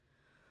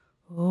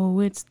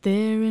it's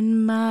there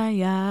in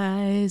my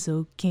eyes.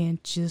 Oh,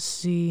 can't you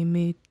see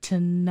me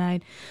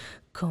tonight?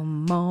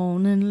 Come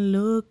on and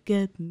look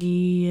at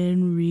me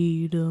and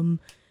read 'em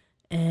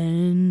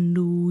and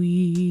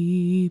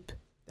weep.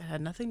 That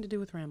had nothing to do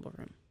with Ramble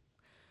Room.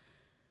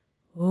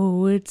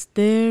 Oh, it's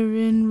there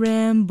in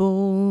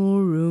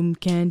Ramble Room.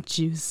 Can't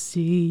you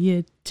see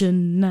it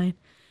tonight?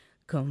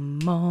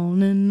 Come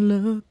on and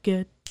look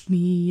at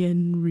me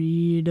and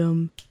read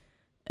 'em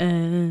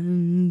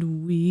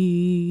and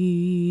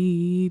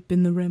weep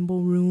in the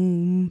Ramble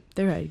Room.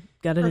 There, I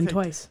got it in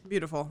twice.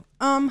 Beautiful.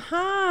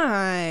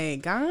 Hi,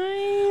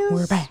 guys.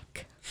 We're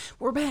back.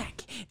 We're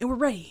back, and we're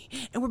ready,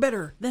 and we're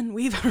better than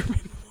we've ever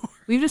been before.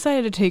 We've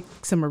decided to take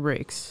summer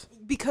breaks.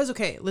 Because,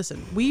 okay,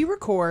 listen, we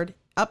record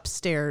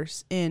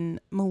upstairs in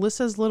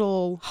Melissa's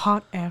little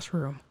hot-ass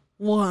room.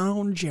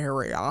 Lounge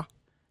area,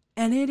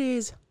 and it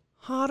is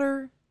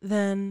hotter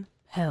than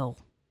hell.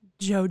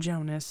 Joe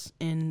Jonas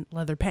in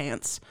leather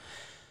pants.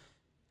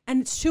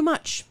 And it's too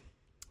much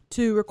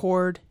to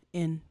record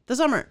in the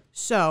summer.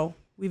 So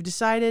we've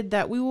decided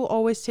that we will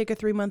always take a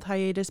 3-month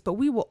hiatus, but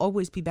we will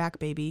always be back,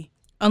 baby.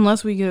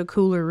 Unless we get a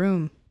cooler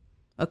room.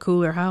 A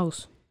cooler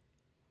house.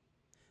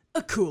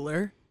 A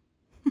cooler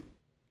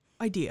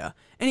idea.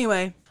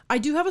 Anyway, I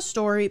do have a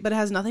story, but it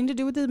has nothing to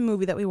do with the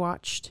movie that we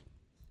watched.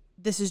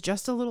 This is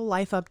just a little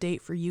life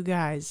update for you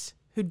guys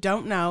who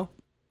don't know.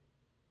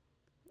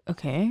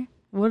 Okay.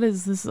 What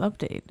is this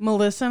update?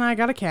 Melissa and I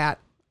got a cat.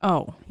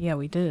 Oh, yeah,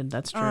 we did.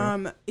 That's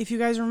true. If you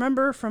guys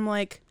remember from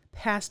like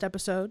past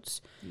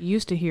episodes, you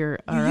used to hear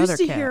our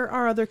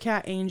other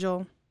cat,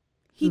 Angel.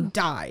 He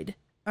died.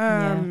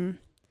 Yeah.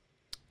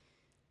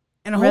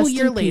 And a whole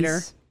year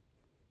later,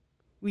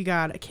 we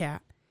got a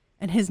cat,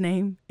 and his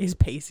name is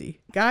Pacey.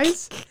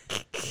 Guys,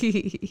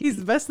 he's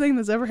the best thing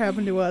that's ever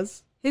happened to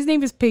us. His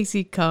name is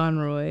Pacey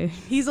Conroy.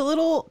 He's a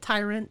little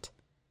tyrant,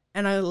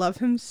 and I love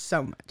him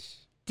so much.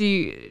 Do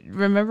you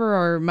remember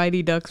our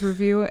Mighty Ducks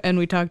review? And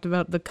we talked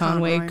about the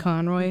Conroy.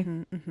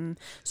 Mm-hmm, mm-hmm.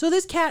 So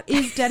this cat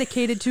is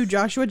dedicated to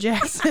Joshua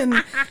Jackson,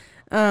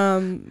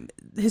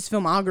 his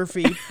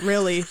filmography,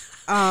 really.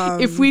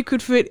 If we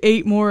could fit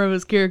 8 more of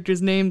his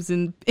characters' names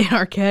in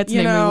our cat's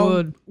name, we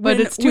would. But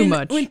it's too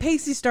much. When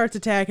Pacey starts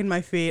attacking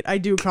my feet, I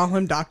do call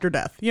him Dr.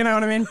 Death. You know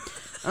what I mean?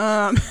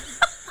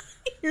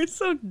 You're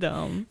so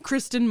dumb.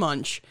 Kristen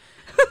Munch.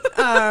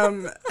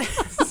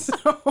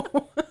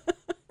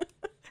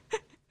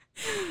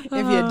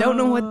 If you don't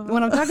know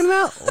what I'm talking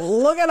about,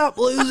 look it up,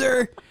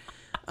 loser.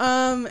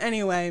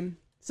 Anyway,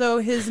 so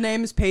his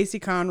name is Pacey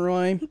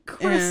Conroy.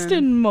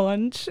 Kristen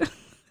Munch.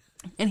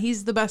 And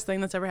he's the best thing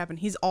that's ever happened.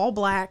 He's all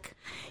black.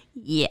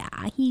 Yeah,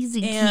 he's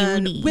a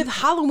and cutie. With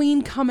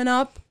Halloween coming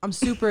up, I'm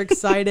super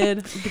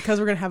excited because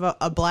we're going to have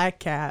a black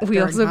cat. We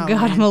also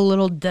got him a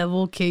little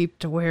devil cape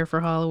to wear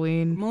for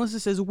Halloween. Melissa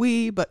says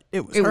we, but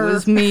it was her. It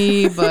was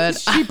me, but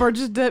she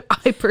purchased it.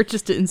 I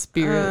purchased it in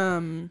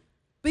spirit.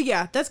 But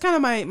yeah, that's kind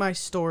of my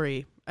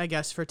story, I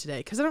guess, for today.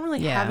 Because I don't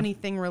really have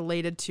anything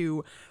related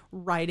to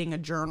writing a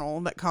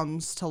journal that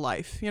comes to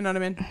life. You know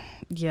what I mean?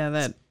 Yeah,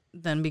 that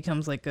then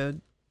becomes like a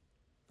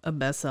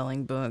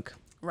best-selling book.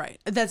 Right.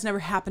 That's never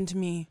happened to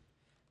me.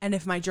 And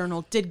if my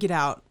journal did get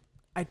out,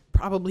 I'd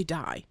probably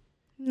die.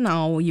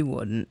 No, you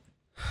wouldn't.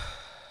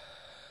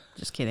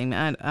 Just kidding.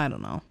 I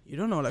don't know. You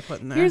don't know what I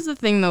put in there. Here's the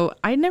thing, though.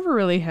 I never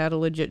really had a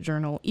legit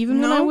journal. Even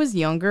when I was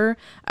younger,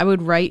 I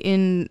would write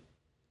in...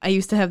 I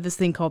used to have this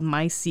thing called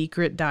My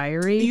Secret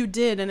Diary. You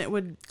did, and it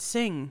would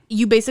sing.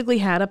 You basically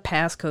had a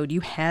passcode. You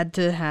had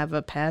to have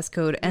a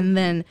passcode. Mm-hmm. And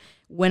then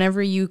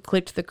whenever you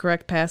clicked the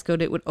correct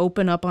passcode, it would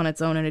open up on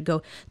its own and it'd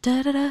go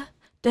da-da-da,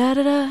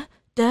 da-da-da,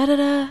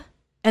 da-da-da.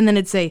 And then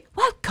it'd say,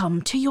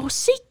 welcome to your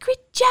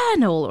secret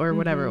journal, or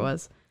whatever it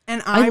was.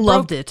 And I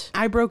loved it.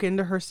 I broke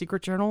into her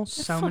secret journal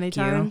so many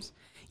times.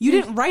 You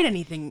didn't write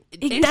anything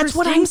That's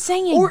what I'm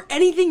saying. Or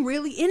anything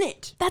really in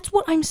it. That's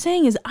what I'm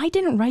saying is I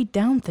didn't write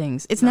down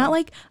things. It's not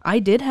like I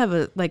did have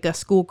a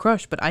school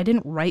crush, but I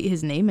didn't write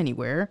his name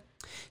anywhere.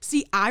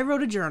 See, I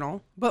wrote a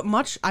journal, but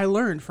much I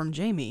learned from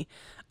Jamie.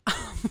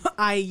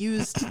 I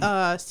used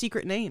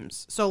secret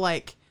names. So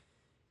like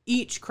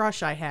each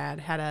crush I had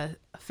a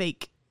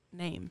fake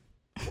name.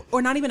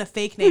 Or not even a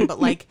fake name, but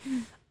like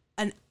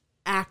an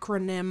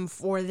acronym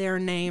for their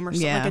name or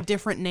something, like a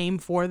different name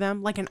for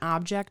them, like an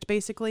object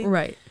basically.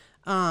 Right.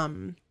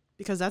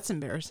 Because that's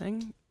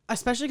embarrassing.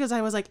 Especially because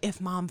I was like, if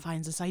mom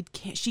finds this,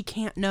 she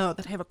can't know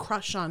that I have a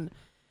crush on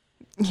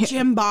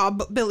Jim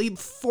Bob Billy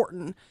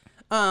Fortin.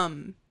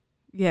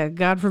 Yeah,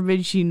 God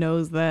forbid she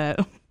knows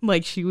that.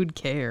 Like, she would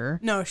care.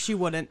 No, she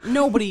wouldn't.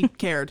 Nobody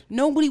cared.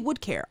 Nobody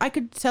would care. I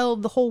could tell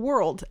the whole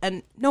world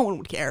and no one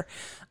would care.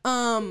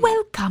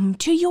 Welcome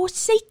to your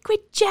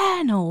secret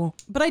journal.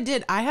 But I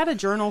did. I had a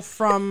journal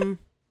from,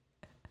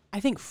 I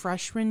think,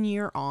 freshman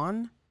year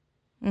on.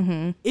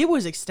 Mm-hmm. It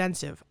was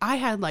extensive.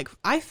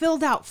 I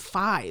filled out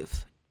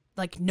 5,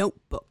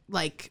 notebook,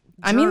 journals.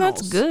 I mean,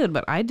 that's good,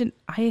 but I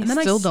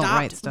still don't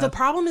write stuff. The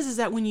problem is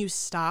that when you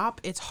stop,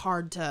 it's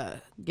hard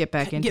to get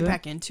back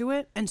into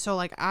it. And so,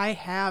 I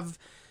have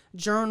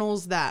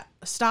journals that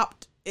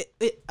stopped,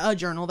 a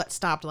journal that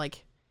stopped,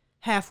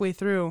 halfway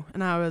through,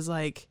 and I was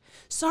like,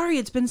 sorry,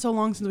 it's been so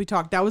long since we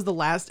talked. That was the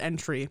last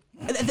entry.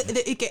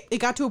 It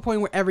got to a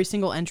point where every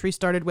single entry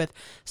started with,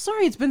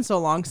 sorry, it's been so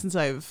long since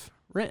I've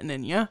written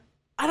in ya.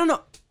 I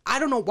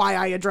don't know why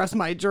I address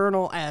my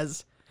journal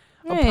as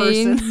a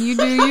person. You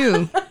do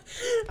you.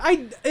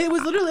 It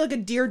was literally like a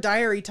Dear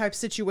Diary type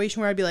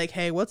situation where I'd be like,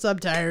 hey, what's up,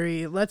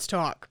 diary? Let's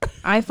talk.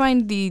 I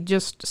find the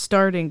just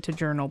starting to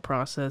journal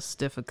process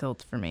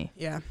difficult for me.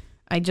 Yeah.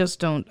 I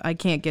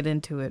can't get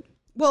into it.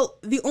 Well,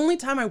 the only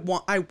time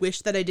I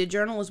wish that I did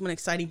journal was when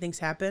exciting things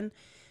happen,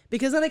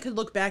 because then I could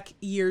look back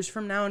years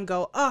from now and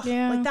go, oh,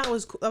 like that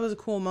was a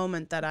cool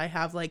moment that I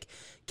have like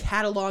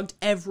cataloged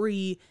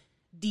every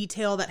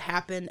detail that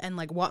happened and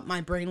like what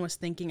my brain was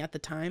thinking at the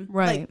time.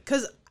 Right.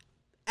 Because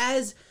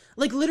as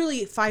like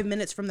literally 5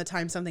 minutes from the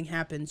time something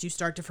happens, you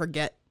start to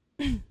forget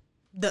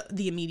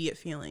the immediate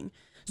feeling.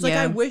 So like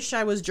I wish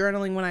I was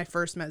journaling when I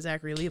first met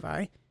Zachary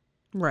Levi.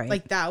 Right.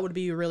 Like that would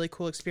be a really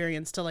cool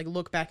experience to like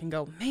look back and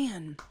go,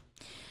 man,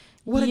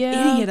 what an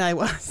idiot I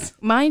was.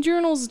 My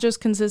journals just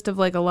consist of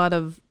like a lot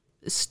of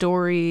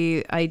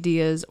story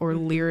ideas or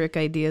lyric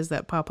ideas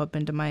that pop up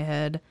into my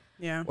head.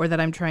 Yeah. Or that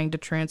I'm trying to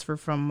transfer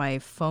from my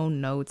phone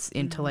notes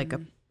into like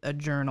a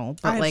journal.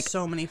 But I have like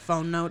so many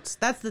phone notes.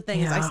 That's the thing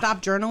is I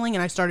stopped journaling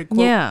and I started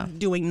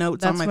doing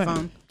notes on my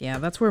phone. Yeah,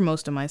 that's where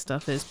most of my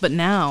stuff is. But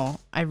now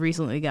I've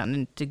recently gotten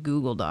into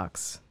Google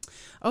Docs.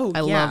 Oh,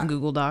 I love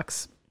Google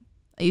Docs.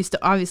 I used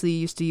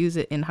to use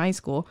it in high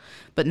school,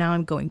 but now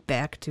I'm going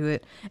back to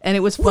it. And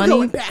it was funny. We're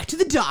going back to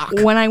the doc.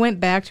 When I went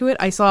back to it,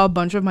 I saw a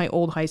bunch of my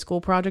old high school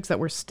projects that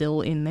were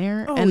still in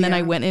there. Oh, and then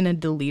I went in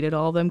and deleted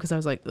all of them because I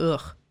was like,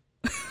 ugh.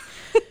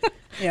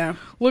 Yeah.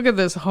 Look at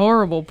this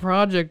horrible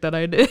project that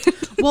I did.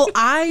 Well,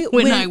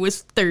 when I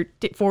was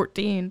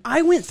 14.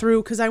 I went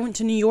through because I went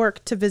to New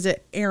York to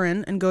visit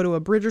Erin and go to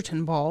a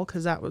Bridgerton ball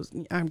because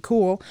I'm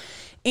cool.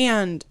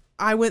 And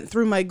I went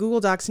through my Google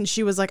Docs and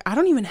she was like, I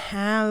don't even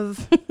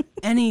have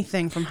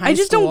anything from high school. I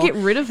just don't get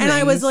rid of things. And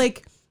I was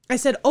like, I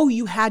said, oh,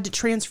 you had to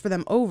transfer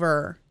them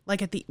over.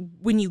 Like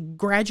when you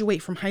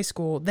graduate from high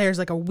school, there's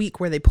like a week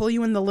where they pull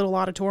you in the little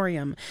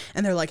auditorium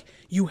and they're like,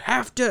 you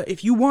have to,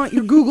 if you want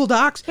your Google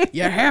Docs,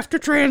 you have to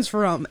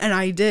transfer them. And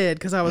I did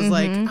because I was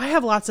like, I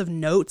have lots of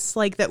notes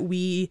like that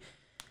we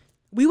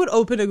would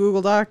open a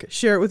Google Doc,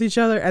 share it with each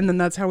other, and then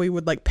that's how we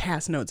would like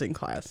pass notes in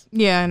class.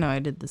 Yeah, I know. I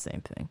did the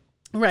same thing.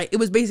 Right. It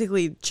was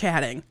basically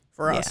chatting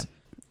for us.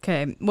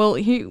 Okay. Well,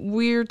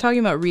 we're talking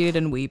about Read It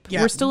and Weep.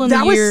 Yeah. We're still in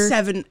the year...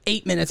 That was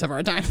 7-8 minutes of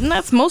our time. And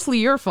that's mostly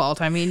your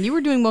fault. I mean, you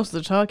were doing most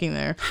of the talking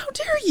there. How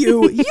dare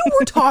you? You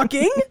were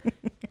talking.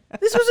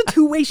 This was a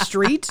two-way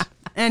street.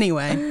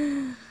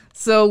 Anyway.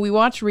 So we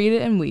watched Read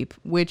It and Weep,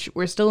 which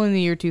we're still in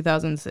the year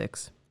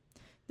 2006.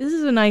 This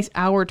is a nice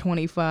hour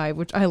 25,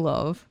 which I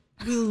love.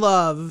 We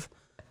love.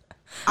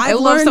 I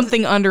love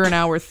something under an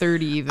hour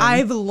 30 even.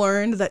 I've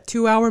learned that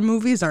 2-hour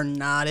movies are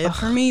not it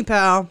for me,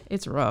 pal.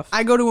 It's rough.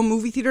 I go to a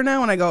movie theater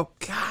now and I go,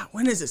 God,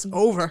 when is this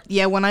over?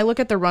 Yeah, when I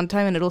look at the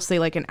runtime and it'll say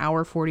like an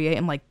hour 48,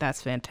 I'm like,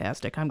 that's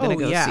fantastic. I'm going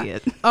to go see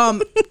it.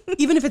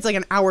 Even if it's like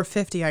an hour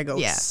 50, I go,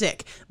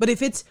 sick. But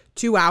if it's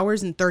 2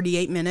 hours and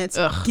 38 minutes,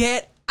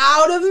 get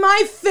out of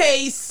my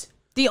face.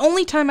 The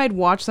only time I'd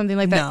watch something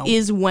like that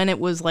is when it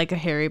was like a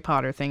Harry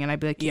Potter thing, and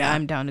I'd be like, yeah,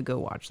 I'm down to go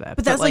watch that.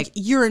 But that's like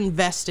you're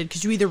invested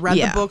because you either read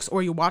the books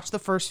or you watch the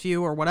first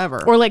few or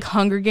whatever. Or like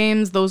Hunger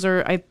Games,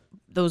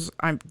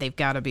 they've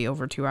got to be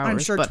over 2 hours. I'm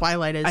sure but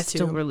Twilight is I too.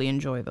 still really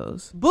enjoy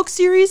those. Book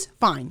series,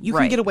 fine. You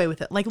can get away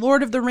with it. Like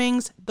Lord of the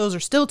Rings, those are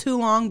still too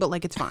long, but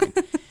like it's fine.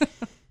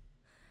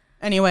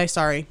 Anyway,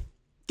 sorry.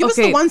 Give us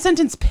the one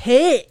sentence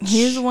pitch.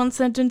 Here's a 1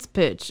 sentence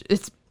pitch.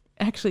 It's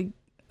actually,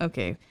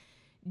 okay.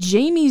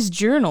 Jamie's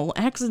journal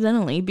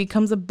accidentally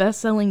becomes a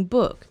best-selling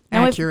book.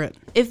 Now, Accurate.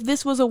 If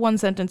this was a 1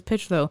 sentence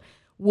pitch, though,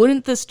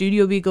 wouldn't the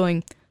studio be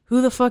going,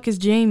 who the fuck is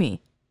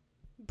Jamie?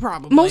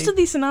 Probably. Most of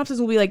these synopses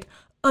will be like,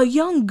 a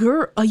young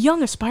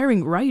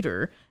aspiring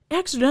writer,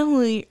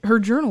 accidentally, her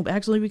journal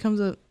actually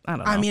becomes I don't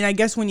know. I mean, I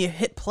guess when you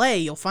hit play,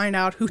 you'll find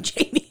out who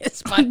Jamie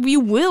is. But you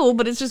will,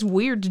 but it's just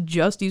weird to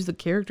just use the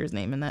character's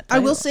name in that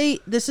title. I will say,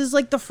 this is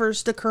like the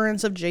first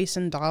occurrence of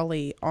Jason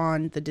Dolly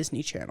on the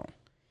Disney Channel.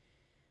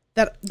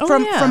 That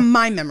from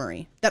my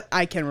memory that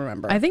I can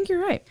remember. I think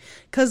you're right.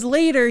 Because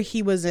later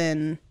he was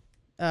in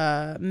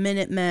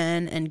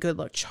Minutemen and Good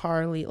Luck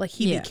Charlie. Like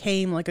he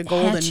became like a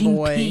golden Hatching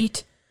boy.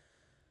 Pete.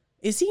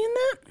 Is he in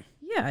that?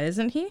 Yeah,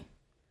 isn't he?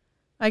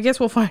 I guess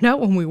we'll find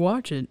out when we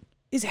watch it.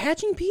 Is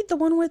Hatching Pete the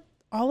one with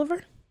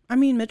Oliver? I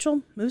mean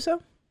Mitchell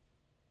Musso?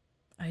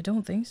 I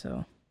don't think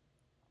so.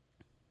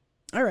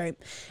 All right.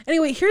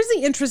 Anyway, here's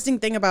the interesting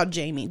thing about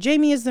Jamie.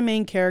 Jamie is the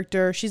main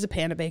character. She's a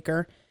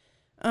Panabaker.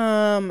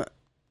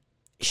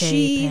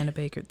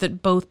 Panabaker.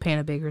 That both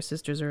Panabaker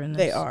sisters are in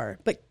this. They are.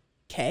 But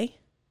Kay?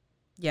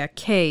 Yeah,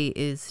 Kay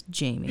is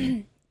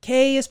Jamie.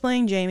 Kay is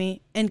playing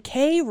Jamie, and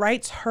Kay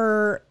writes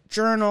her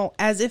journal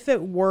as if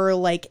it were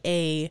like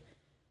a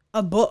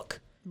book.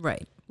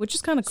 Right. Which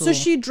is kind of cool. So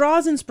she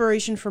draws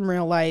inspiration from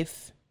real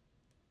life,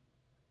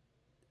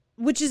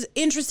 which is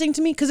interesting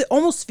to me because it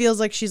almost feels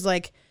like she's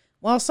like,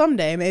 well,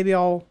 someday maybe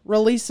I'll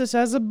release this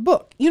as a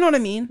book. You know what I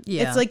mean?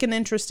 Yeah. It's like an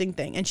interesting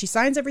thing. And she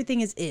signs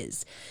everything as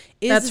is.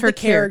 That's her the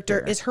character.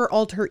 character. Is her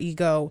alter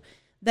ego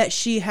that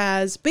she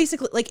has.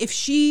 Basically, like, if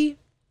she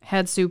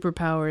had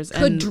superpowers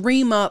could and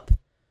dream up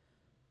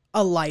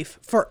a life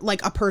for,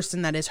 like, a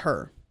person that is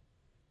her.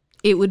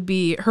 it would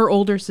be her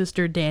older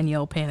sister,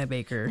 Danielle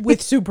Panabaker. With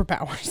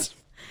superpowers.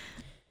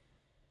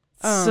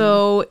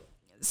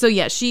 So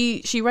yeah,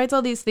 she writes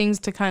all these things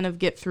to kind of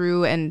get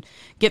through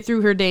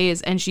her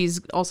days, and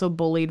she's also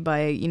bullied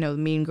by, you know,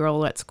 the mean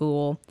girl at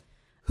school.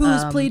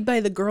 Who's played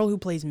by the girl who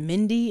plays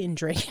Mindy in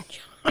Drake and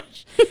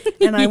Josh.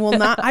 And I will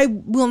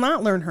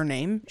not learn her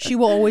name. She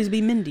will always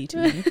be Mindy to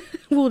me.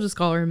 We'll just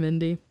call her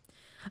Mindy.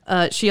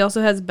 She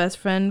also has best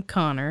friend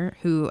Connor,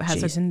 who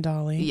has Jason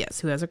Dolly. Yes,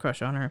 who has a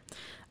crush on her.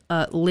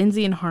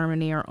 Lindsay and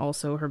Harmony are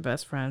also her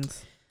best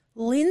friends.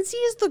 Lindsay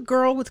is the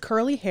girl with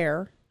curly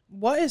hair.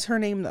 What is her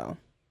name, though?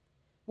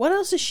 What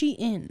else is she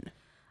in?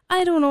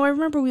 I don't know. I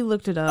remember we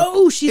looked it up.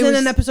 Oh, she's in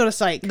an episode of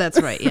Psych. That's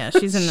right. Yeah,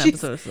 she's in an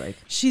episode of Psych.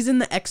 She's in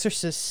the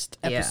Exorcist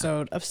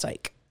episode of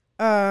Psych.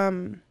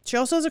 She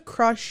also has a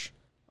crush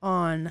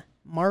on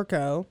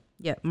Marco.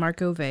 Yeah,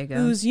 Marco Vega.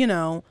 Who's, you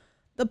know,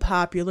 the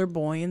popular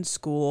boy in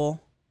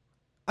school.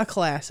 A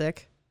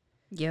classic.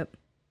 Yep.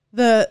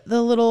 The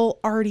little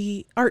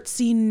artsy,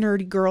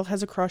 nerdy girl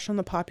has a crush on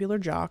the popular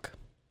jock.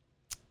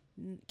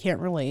 Can't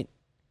relate.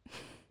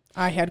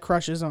 I had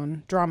crushes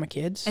on drama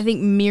kids. I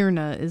think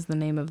Myrna is the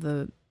name of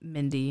the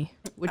Mindy,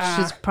 which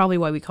is probably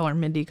why we call her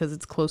Mindy, because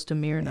it's close to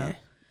Myrna.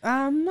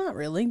 Not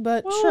really,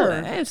 but Well, sure.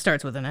 It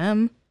starts with an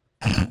M.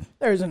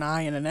 There's an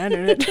I and an N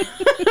in it.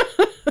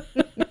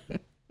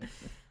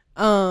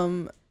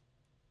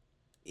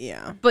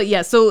 Yeah. But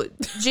yeah, so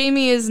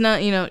Jamie is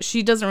not, you know,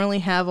 she doesn't really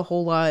have a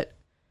whole lot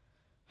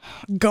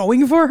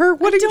Going for her?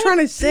 What are you trying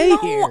to say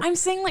here? No, I'm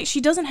saying like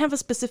she doesn't have a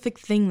specific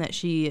thing that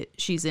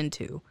she's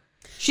into.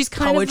 She's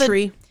kind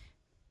poetry. of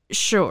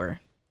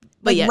sure.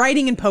 Like But yeah.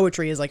 writing and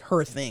poetry is like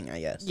her thing, I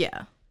guess.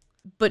 Yeah.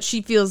 But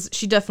she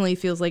definitely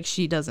feels like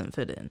she doesn't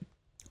fit in.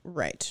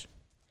 Right.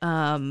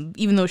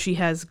 Even though she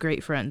has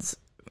great friends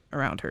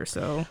around her,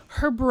 so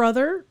her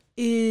brother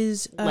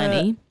is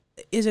Lenny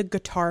is a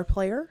guitar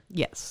player.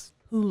 Yes.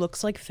 Who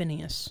looks like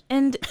Phineas.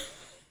 And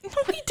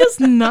no, he does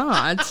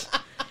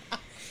not.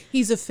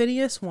 He's a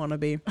Phineas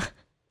wannabe.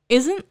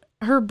 Isn't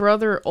her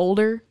brother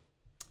older?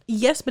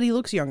 Yes, but he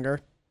looks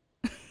younger.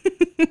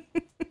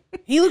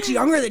 He looks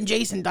younger than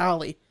Jason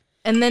Dolly.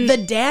 And then the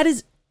dad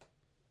is...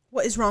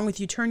 What is wrong with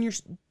you? Turn your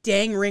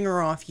dang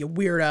ringer off, you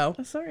weirdo.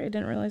 Oh, sorry, I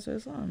didn't realize it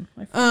was on.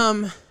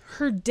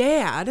 Her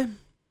dad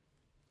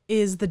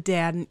is the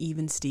dad in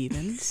Even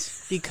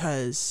Stevens,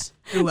 because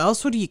who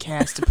else would you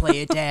cast to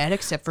play a dad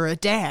except for a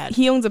dad?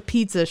 He owns a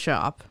pizza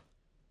shop.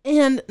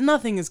 And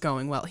nothing is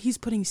going well. He's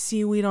putting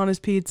seaweed on his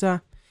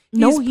pizza.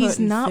 He's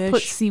not fish.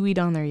 put seaweed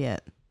on there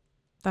yet.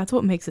 That's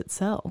what makes it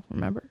sell,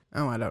 remember?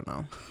 Oh, I don't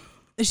know.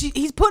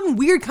 He's putting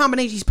weird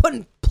combinations. He's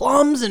putting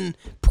plums and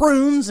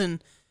prunes,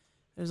 and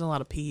there's a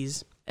lot of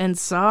peas. And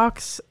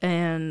socks,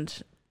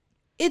 and...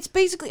 It's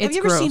basically... Have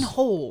you ever seen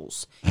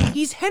Holes?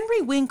 He's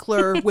Henry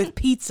Winkler with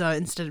pizza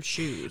instead of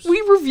shoes.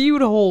 We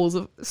reviewed Holes.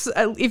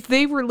 If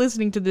they were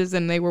listening to this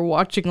and they were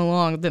watching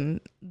along,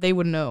 then they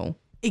would know.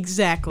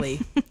 Exactly.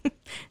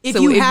 If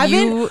you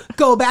haven't,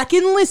 go back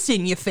and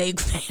listen, you fake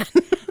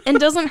fan. And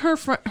doesn't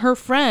her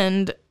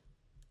friend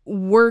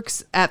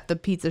works at the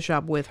pizza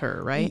shop with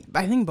her, right?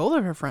 I think both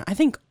of her friends. I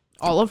think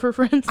all of her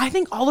friends. I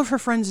think all of her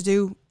friends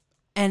do,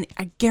 and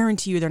I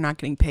guarantee you they're not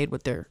getting paid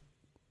what they're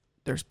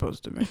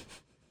supposed to be.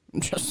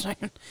 I'm just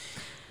saying.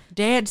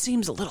 Dad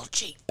seems a little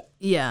cheap.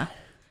 Yeah.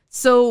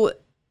 So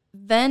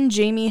then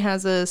Jamie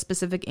has a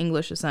specific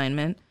English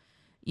assignment.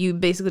 You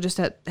basically just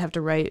have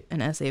to write an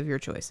essay of your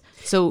choice.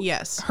 So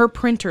yes, her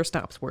printer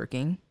stops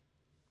working.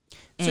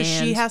 So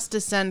she has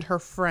to send her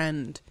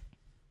friend.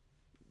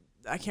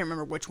 I can't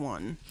remember which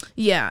one.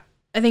 Yeah,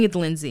 I think it's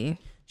Lindsay.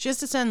 She has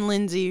to send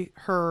Lindsay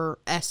her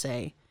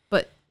essay.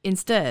 But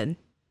instead...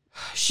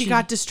 She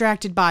got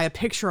distracted by a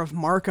picture of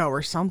Marco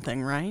or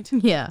something, right?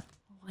 Yeah.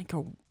 Like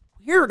a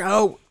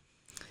weirdo.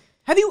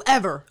 Have you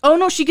ever? Oh,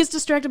 no, she gets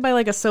distracted by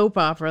like a soap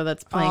opera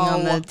that's playing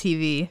on the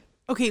TV.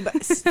 Okay,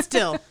 but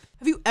still...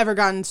 Have you ever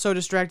gotten so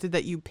distracted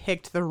that you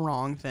picked the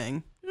wrong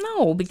thing?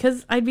 No,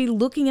 because I'd be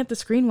looking at the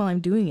screen while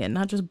I'm doing it,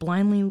 not just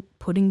blindly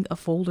putting a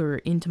folder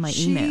into my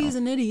email. She's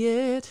an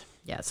idiot.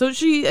 Yeah, so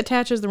she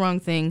attaches the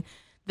wrong thing.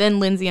 Then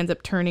Lindsay ends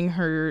up turning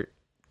her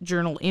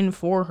journal in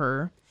for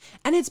her.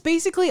 And it's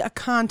basically a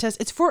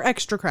contest. It's for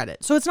extra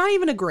credit. So it's not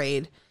even a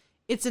grade.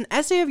 It's an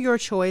essay of your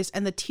choice,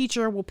 and the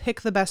teacher will pick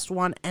the best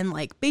one and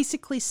like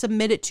basically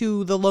submit it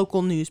to the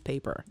local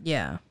newspaper.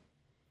 Yeah.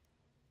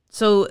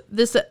 So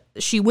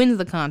she wins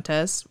the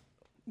contest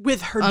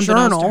with her unbeknownst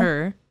journal. To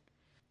her.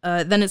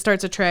 Then it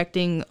starts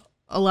attracting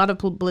a lot of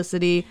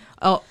publicity.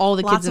 All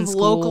the kids in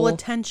school, local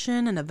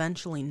attention, and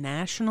eventually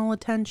national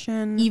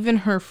attention. Even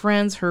her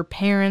friends, her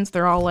parents,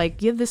 they're all like,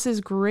 "Yeah, this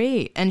is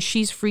great," and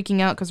she's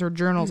freaking out because her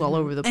journal's all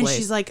over the place. And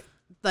she's like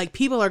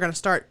people are gonna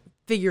start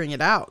figuring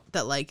it out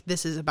that like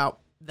this is about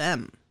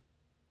them.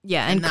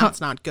 Yeah, and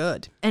that's not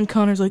good. And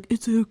Connor's like,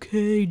 it's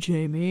okay,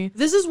 Jamie.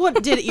 This is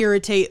what did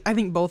irritate, I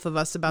think, both of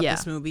us about Yeah.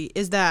 this movie,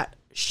 is that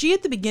she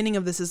at the beginning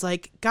of this is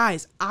like,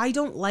 guys, I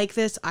don't like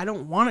this. I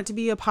don't want it to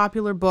be a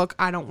popular book.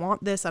 I don't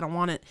want this. I don't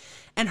want it.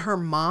 And her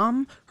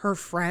mom, her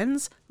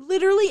friends,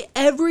 literally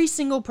every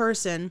single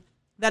person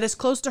that is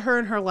close to her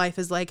in her life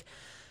is like,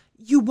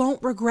 you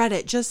won't regret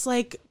it. Just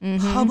like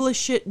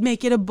publish it,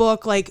 make it a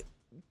book. Like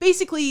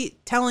basically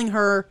telling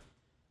her,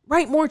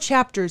 write more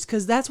chapters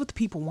because that's what the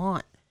people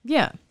want.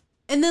 Yeah.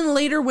 And then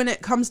later when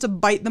it comes to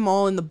bite them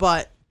all in the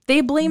butt, They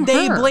blame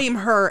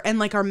her and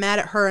like are mad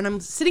at her. And I'm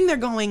sitting there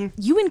going,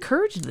 You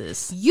encouraged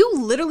this. you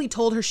literally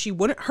told her she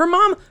wouldn't. Her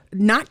mom,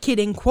 not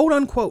kidding, quote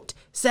unquote,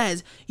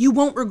 says, you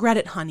won't regret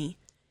it, honey.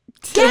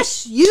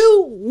 Yes,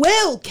 you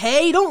will,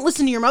 Kay. Don't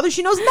listen to your mother.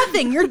 She knows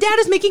nothing. Your dad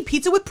is making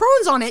pizza with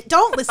prunes on it.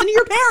 Don't listen to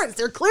your parents.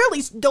 They're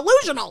clearly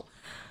delusional.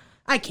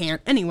 I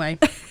can't. Anyway.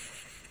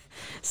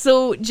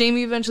 So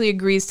Jamie eventually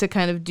agrees to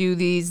kind of do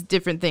these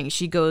different things.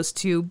 She goes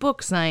to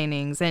book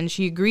signings and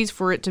she agrees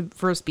for it to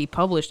first be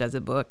published as a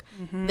book.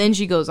 Then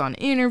she goes on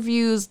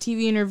interviews,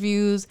 TV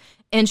interviews,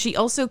 and she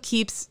also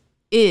keeps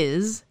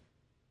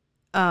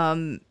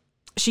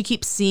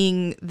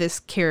seeing this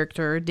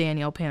character,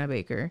 Danielle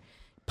Panabaker,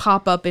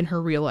 pop up in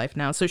her real life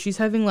now. So she's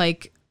having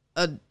like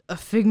a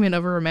figment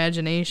of her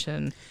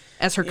imagination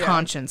as her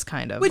conscience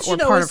kind of, Which, or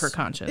part of her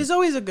conscience. Is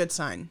always a good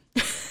sign.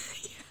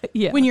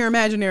 Yeah. When your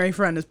imaginary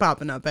friend is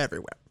popping up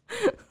everywhere.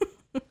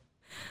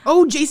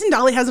 Oh, Jason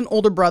Dolly has an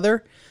older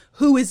brother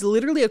who is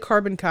literally a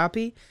carbon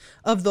copy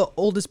of the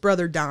oldest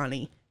brother,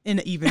 Donnie, in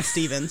Even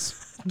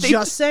Stevens.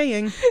 Just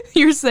saying.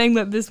 You're saying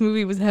that this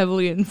movie was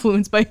heavily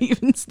influenced by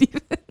Even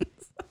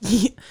Stevens.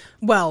 Yeah,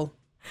 well,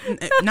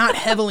 not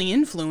heavily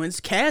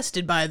influenced,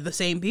 casted by the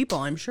same people,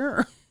 I'm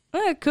sure.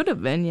 It could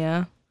have been,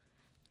 yeah.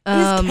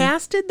 Is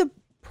casted the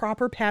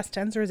proper past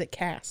tense or is it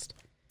cast?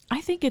 I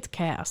think it's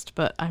cast,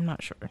 but I'm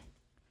not sure.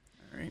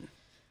 All right.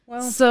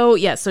 Well, So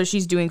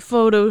she's doing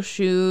photo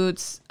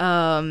shoots.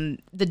 The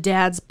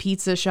dad's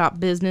pizza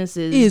shop business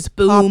is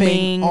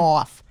booming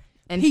off.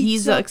 and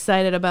he's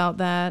excited about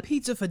that.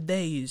 Pizza for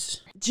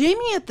days.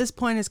 Jamie at this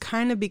point is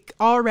kind of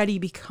already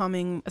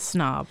becoming A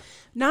snob.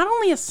 not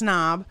only a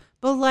snob,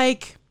 but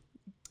like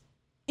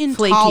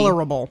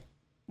intolerable.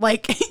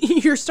 Like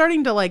you're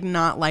starting to like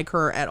not like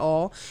her at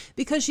all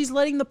because she's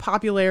letting the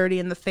popularity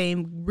and the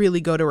fame really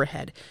go to her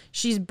head.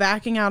 She's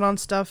backing out on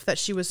stuff that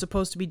she was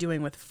supposed to be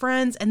doing with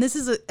friends. And this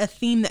is a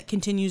theme that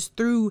continues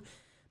through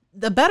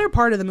the better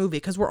part of the movie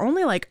because we're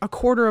only like a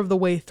quarter of the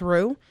way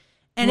through.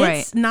 And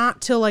it's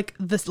not till like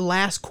this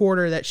last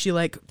quarter that she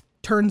like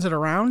turns it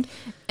around.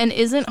 And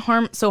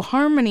so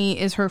Harmony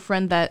is her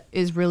friend that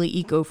is really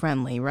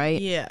eco-friendly,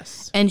 right?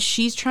 Yes. And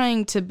she's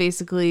trying to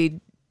basically,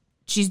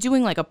 she's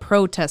doing like a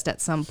protest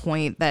at some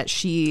point that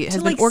she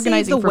has been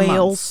organizing for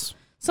months.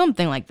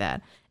 Something like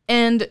that.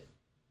 And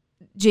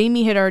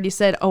Jamie had already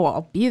said, oh,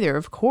 I'll be there,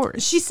 of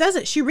course. She says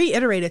it. She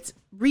reiterates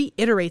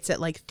it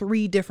like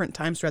 3 different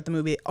times throughout the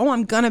movie. Oh,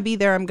 I'm going to be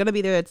there. I'm going to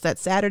be there. It's that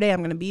Saturday.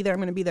 I'm going to be there. I'm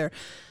going to be there.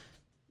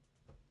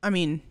 I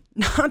mean,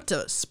 not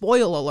to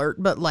spoil alert,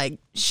 but like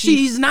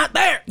she's not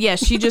there. Yeah,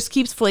 she just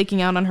keeps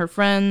flaking out on her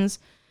friends,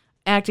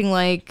 acting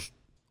like,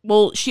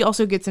 well, she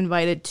also gets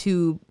invited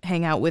to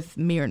hang out with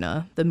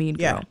Myrna, the mean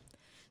girl. Yeah.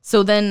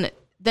 So then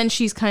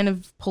she's kind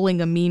of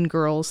pulling a Mean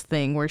Girls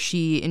thing where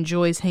she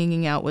enjoys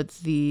hanging out with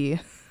the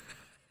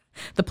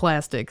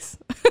plastics.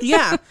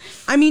 Yeah.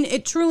 I mean,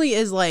 it truly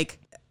is like,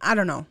 I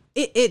don't know.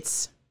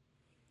 It's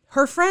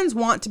her friends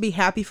want to be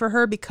happy for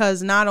her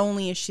because not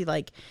only is she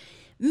like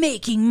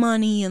making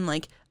money and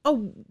like a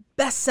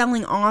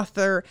best-selling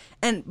author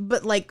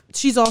but like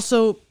she's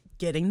also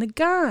getting the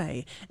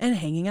guy and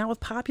hanging out with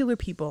popular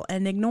people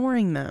and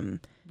ignoring them.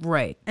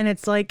 Right. And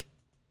it's like,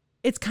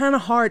 it's kind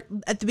of hard.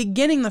 At the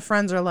beginning, the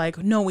friends are like,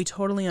 no, we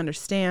totally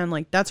understand.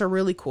 Like, that's a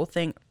really cool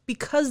thing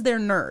because they're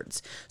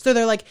nerds. So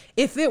they're like,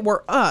 if it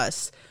were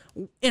us,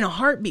 in a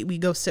heartbeat, we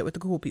go sit with the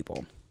cool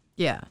people.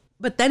 Yeah.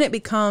 But then it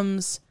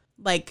becomes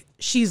like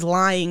she's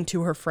lying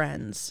to her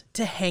friends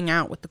to hang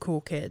out with the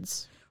cool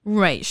kids.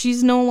 Right.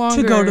 She's no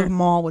longer... To go to the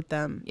mall with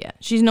them. Yeah.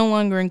 She's no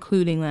longer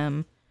including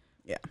them.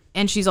 Yeah.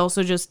 And she's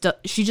also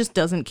she just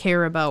doesn't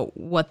care about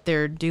what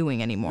they're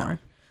doing anymore. No.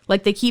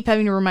 Like, they keep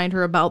having to remind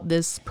her about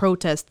this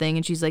protest thing,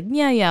 and she's like,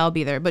 yeah, I'll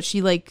be there. But she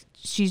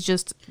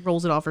just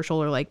rolls it off her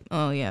shoulder like,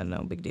 oh, yeah,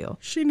 no, big deal.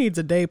 She needs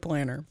a day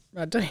planner.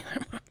 I tell you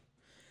that.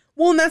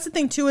 Well, and that's the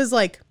thing, too, is,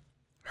 like,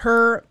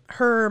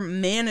 her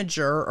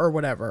manager or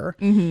whatever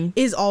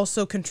is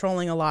also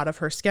controlling a lot of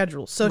her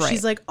schedule. So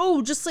she's like,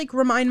 oh, just, like,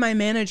 remind my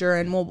manager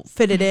and we'll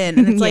fit it in.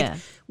 And it's like,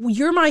 well,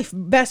 you're my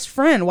best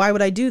friend. Why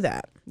would I do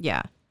that?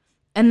 Yeah.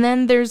 And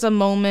then there's a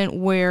moment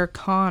where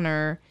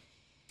Connor...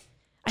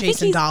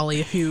 Jason Dolly,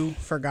 if you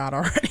forgot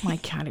already. My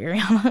God,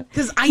 Ariana.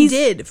 Because I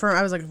did.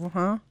 I was like,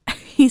 huh?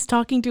 He's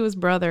talking to his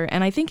brother,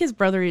 and I think his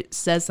brother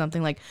says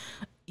something like,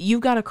 you've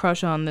got a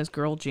crush on this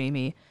girl,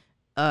 Jamie.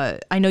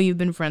 I know you've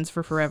been friends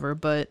for forever,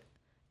 but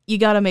you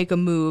got to make a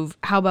move.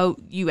 How about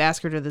you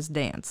ask her to this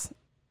dance?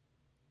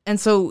 And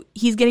so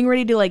he's getting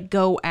ready to, like,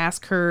 go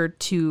ask her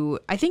to,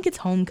 I think it's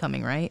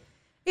homecoming, right?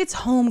 It's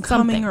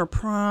homecoming Something. or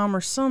prom or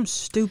some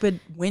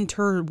stupid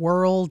winter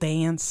whirl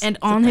dance. And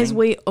on his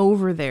way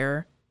over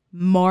there,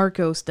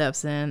 Marco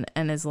steps in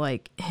and is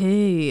like,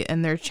 hey,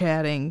 and they're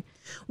chatting.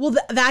 Well,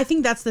 I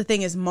think that's the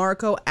thing is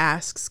Marco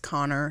asks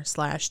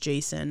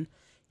Connor/Jason,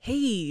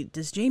 hey,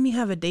 does Jamie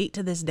have a date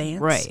to this dance?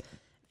 Right.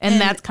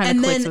 And that's kind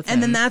of clicks with him.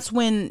 And then that's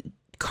when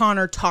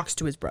Connor talks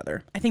to his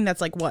brother. I think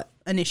that's like what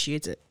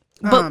initiates it.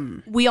 But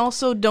we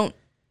also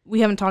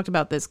we haven't talked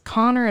about this.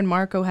 Connor and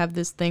Marco have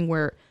this thing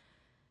where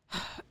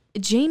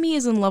Jamie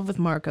is in love with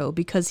Marco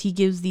because he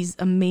gives these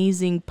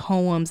amazing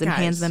poems and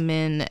hands them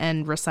in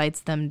and recites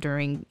them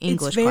during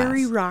English class. It's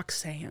very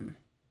Roxanne.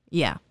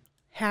 Yeah.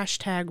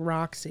 #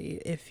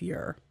 Roxy if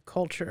you're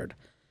cultured.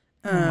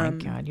 Oh my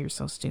God, you're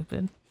so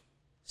stupid.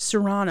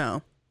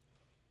 Serrano.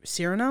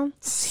 Cyrano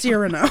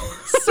Serrano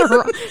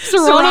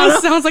Serrano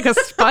sounds like a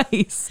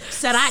spice.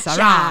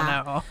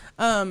 Serrano.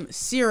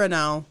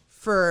 Cyrano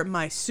for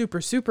my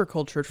super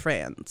cultured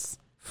friends.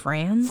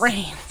 Friends.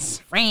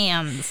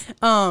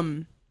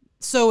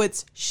 So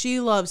it's she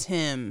loves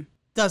him,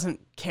 doesn't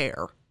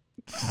care.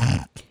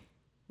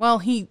 Well,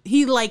 he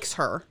likes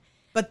her,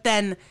 but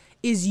then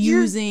is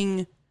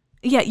using.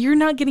 Yeah, you're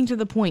not getting to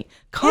the point.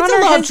 Connor It's a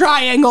love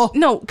triangle.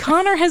 No,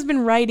 Connor has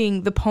been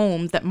writing the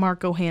poems that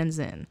Marco hands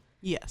in.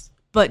 Yes.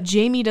 But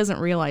Jamie doesn't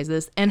realize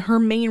this, and her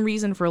main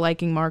reason for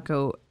liking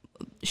Marco,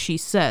 she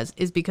says,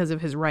 is because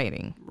of his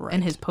writing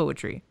and his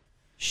poetry.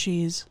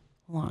 She's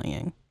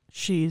lying.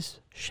 She's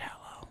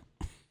shallow.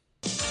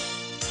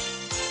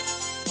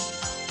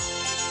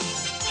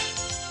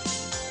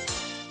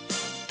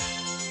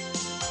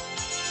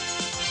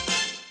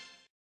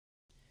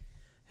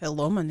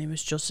 Hello, my name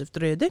is Joseph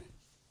Drede.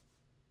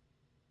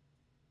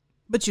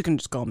 But you can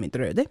just call me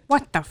Drede.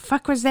 What the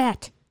fuck was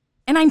that?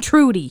 And I'm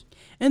Trudy.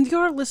 And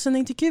you're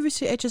listening to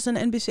QVC, HSN,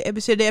 NBC,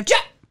 ABC, DFJ.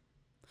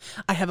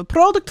 I have a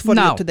product for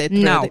you today,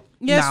 Trudy. No,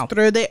 yes, no.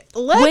 Trudy.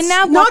 Let's We're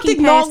now not walking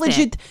acknowledge past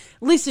it.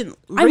 Listen,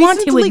 I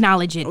want to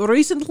acknowledge it.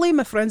 Recently,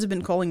 my friends have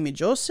been calling me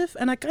Joseph,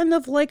 and I kind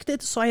of liked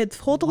it, so I had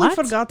totally What?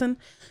 forgotten.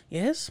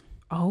 Yes.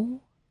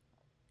 Oh.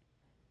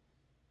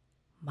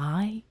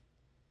 My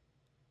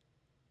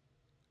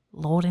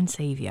Lord and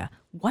Savior.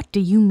 What do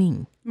you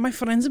mean? My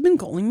friends have been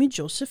calling me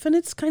Joseph, and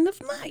it's kind of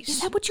nice.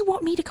 Is that what you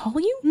want me to call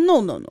you?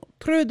 No.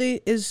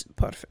 Trudy is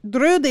perfect.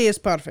 Trudy is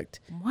perfect.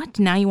 What?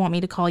 Now you want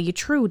me to call you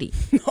Trudy?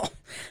 No,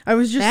 I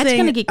was just That's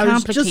saying. gonna get I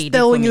was just complicated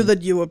telling for you me.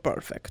 that you were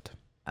perfect.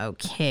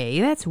 Okay,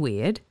 that's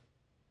weird.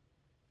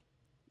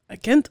 I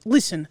can't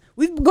listen.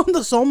 We've gone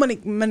to so many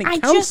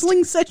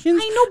counseling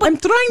sessions. I know, but I'm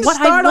trying to what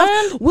I start off.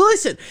 learned- Well,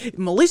 listen.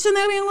 Melissa and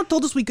Ariana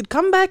told us we could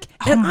come back,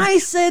 and I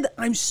said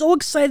I'm so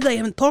excited. I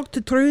haven't talked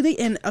to Trudy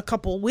in a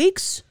couple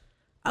weeks.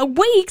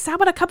 Weeks? How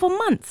about a couple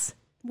months?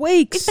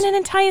 Weeks. It's been an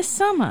entire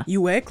summer.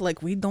 You act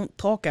like we don't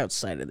talk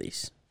outside of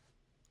these.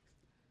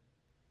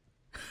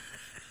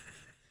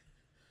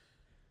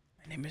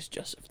 My name is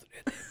Joseph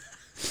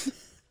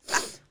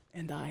Dredd.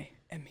 And I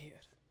am here.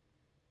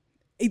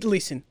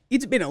 Listen,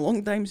 it's been a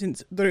long time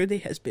since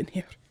Dredd has been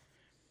here.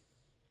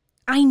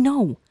 I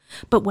know.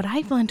 But what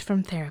I've learned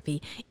from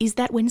therapy is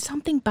that when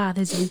something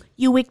bothers you,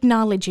 you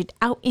acknowledge it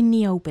out in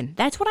the open.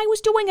 That's what I was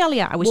doing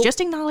earlier. I was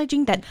just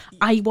acknowledging that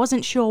I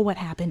wasn't sure what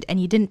happened,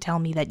 and you didn't tell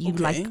me that you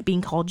like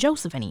being called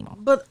Joseph anymore.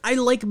 But I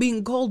like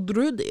being called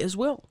Dredd as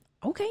well.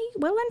 Okay,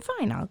 well then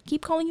fine. I'll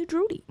keep calling you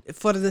Drudy.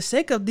 For the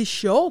sake of this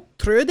show,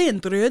 Trudy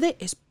and Trudy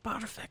is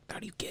perfect.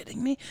 Are you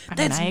kidding me?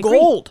 That's I agree.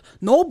 gold.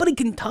 Nobody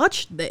can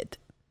touch that.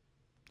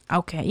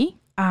 Okay.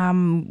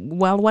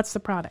 Well, what's the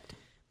product?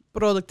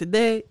 Product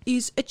today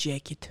is a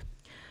jacket.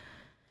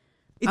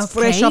 It's Okay,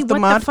 fresh off the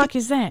what market. the fuck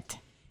is that?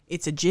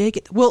 It's a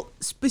jacket. Well,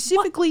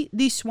 specifically,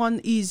 this one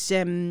is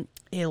a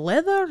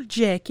leather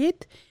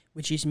jacket,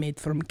 which is made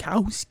from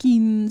cow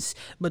skins.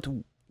 But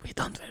we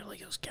don't really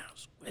use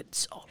cows.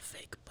 It's all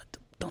fake. But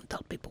don't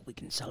tell people we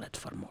can sell it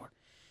for more.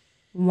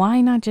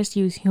 Why not just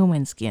use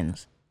human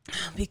skins?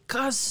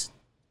 Because,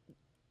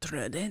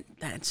 Trudy,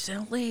 that's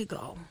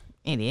illegal.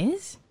 It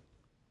is?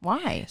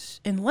 Why?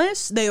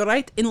 Unless they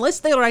write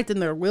in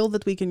their will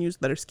that we can use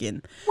their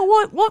skin.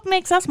 Well, what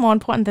makes us more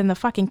important than the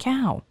fucking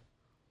cow?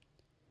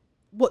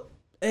 What?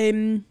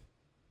 You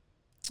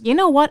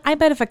know what? I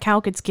bet if a cow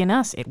could skin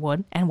us, it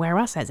would, and wear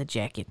us as a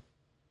jacket.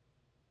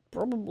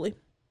 Probably.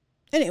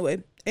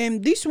 Anyway,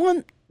 this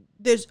one,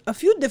 there's a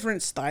few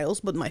different styles,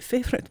 but my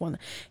favorite one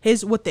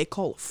has what they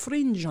call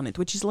fringe on it,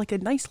 which is like a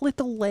nice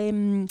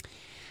little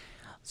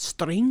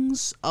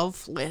strings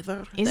of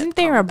leather. Isn't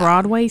there a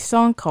Broadway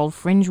song called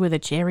Fringe with a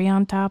Cherry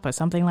on Top or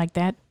something like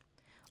that?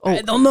 Oh,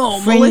 I don't know.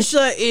 Fringe-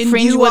 Melissa, and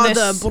Fringe you with are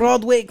a the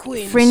Broadway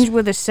queens. Fringe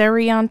with a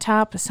Surrey on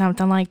top or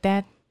something like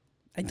that?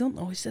 I don't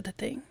know. Is that a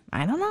thing?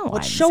 I don't know.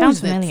 What It show sounds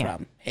is that familiar.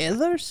 from?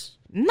 Heather's?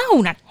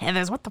 No, not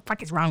Heather's. What the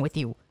fuck is wrong with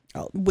you?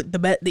 Oh,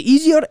 the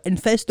easier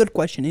and faster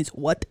question is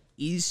what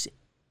is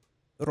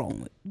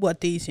wrong?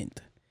 What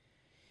isn't?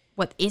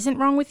 What isn't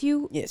wrong with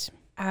you? Yes.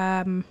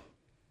 I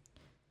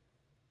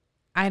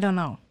don't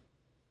know.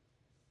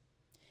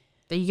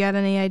 Do you got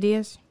any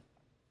ideas?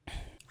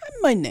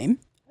 My name.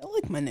 I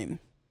like my name.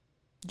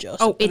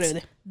 Just Oh, it's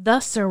pretty. the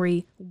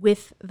Surrey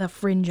with the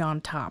fringe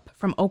on top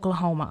from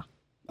Oklahoma.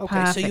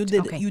 Okay, so you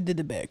Perfect. did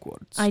it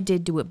backwards. I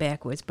did do it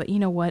backwards, but you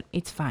know what?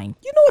 It's fine.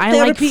 You know what I like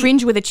therapy-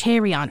 fringe with a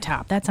cherry on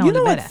top. That sounds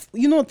better.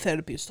 You know what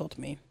therapy has taught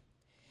me?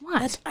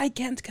 What? That I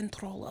can't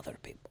control other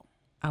people.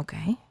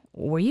 Okay.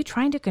 Were you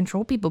trying to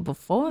control people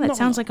before? That No,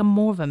 sounds no. like a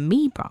more of a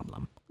me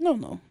problem.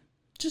 No.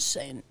 Just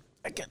saying,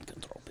 I can't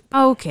control people.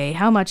 Okay,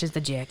 how much is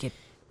the jacket?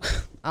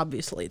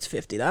 Obviously, it's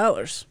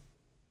 $50.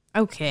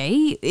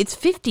 Okay, it's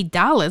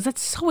 $50.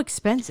 That's so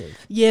expensive.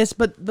 Yes,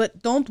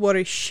 but don't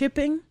worry.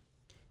 Shipping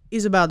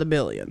is about $1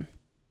 billion.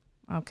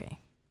 Okay.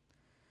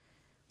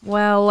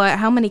 Well,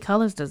 how many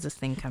colors does this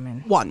thing come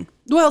in? 1.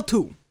 Well,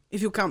 2,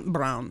 if you count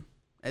brown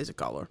as a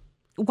color.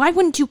 Why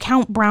wouldn't you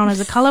count brown as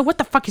a color? What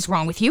the fuck is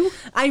wrong with you?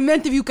 I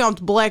meant if you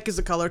count black as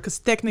a color, because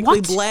technically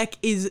What? black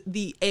is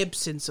the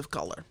absence of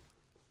color.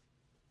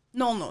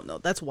 No,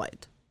 that's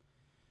white.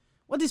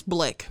 What is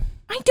black?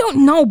 I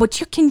don't know, but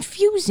you're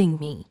confusing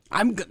me.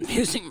 I'm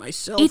confusing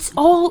myself. It's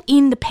all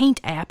in the Paint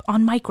app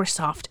on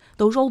Microsoft.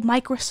 Those old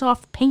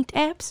Microsoft Paint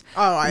apps.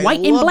 Oh, I White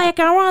and love- black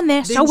are on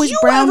there. Did So is you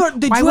brown. ever-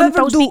 did Why you wouldn't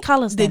ever those do- be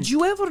colors then? Did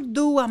you ever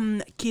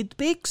do kid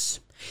pics?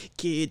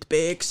 Kid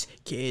pics.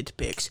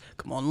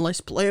 Come on,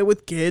 let's play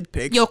with kid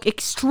pics. You're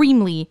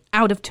extremely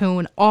out of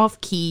tune, off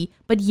key,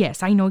 but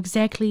yes, I know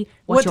exactly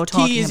what you're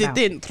talking key is about.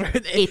 it in?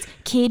 It's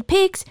kid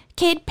pics.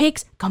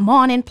 Come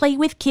on and play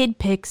with kid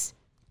pics.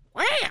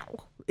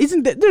 Wow.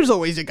 Isn't that? There's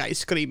always a guy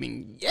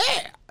screaming,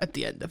 yeah, at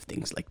the end of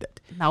things like that.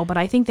 No, but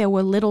I think there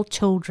were little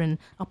children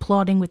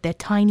applauding with their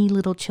tiny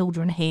little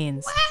children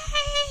hands.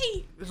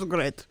 Hey! This is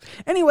great.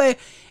 Anyway,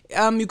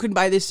 you can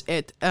buy this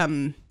at,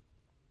 I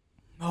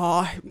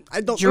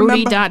don't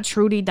remember.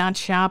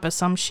 Drudy.trudy.shop or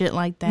some shit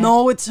like that.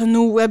 No, it's a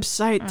new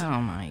website.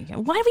 Oh my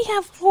god. Why do we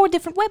have 4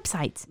 different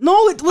websites?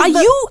 No, it was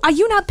Are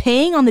you not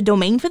paying on the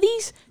domain for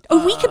these?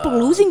 Are we keep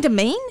losing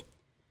domain?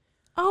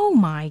 Oh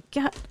my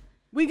god.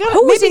 We got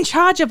Who is in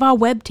charge of our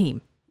web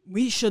team?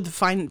 We should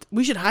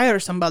hire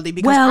somebody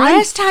because Well, I'm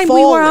last time we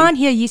were falling. on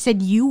here, you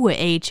said you were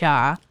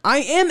HR. I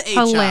am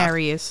HR.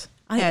 Hilarious.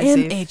 I As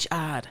am if-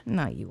 HR.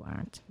 No, you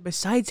aren't.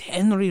 Besides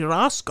Henry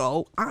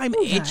Roscoe, I'm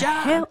Who the HR.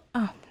 hell?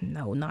 Oh,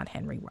 no, not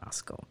Henry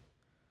Roscoe.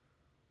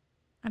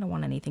 I don't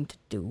want anything to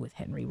do with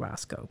Henry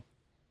Roscoe.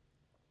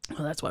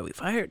 Well, that's why we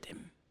fired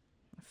him.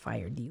 I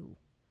fired you.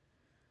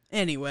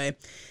 Anyway,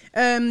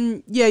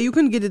 yeah, you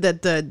can get it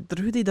at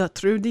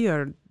Trudy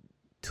or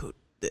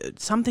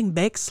something /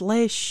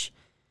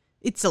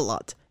 It's a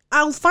lot.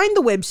 I'll find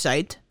the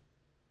website,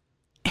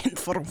 and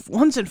for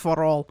once and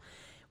for all,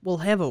 we'll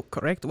have a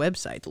correct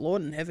website.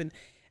 Lord in heaven.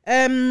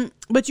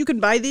 But you can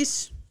buy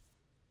this.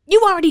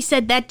 You already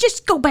said that.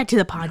 Just go back to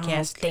the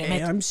podcast, damn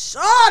it. I'm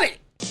sorry.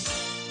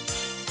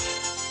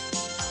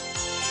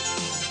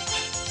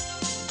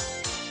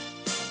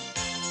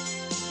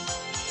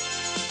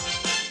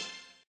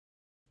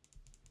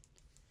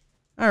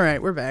 All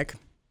right, we're back.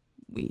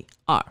 We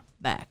are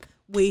back.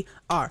 We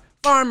are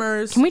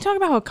farmers. Can we talk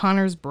about how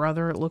Connor's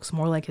brother looks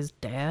more like his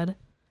dad?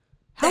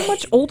 How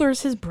much older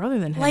is his brother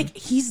than him? Like,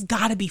 he's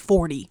got to be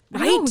 40,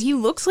 right? No, he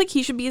looks like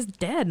he should be his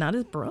dad, not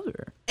his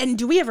brother. And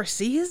do we ever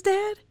see his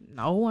dad?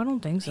 No, I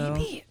don't think so.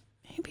 Maybe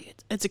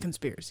it's a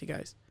conspiracy,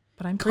 guys.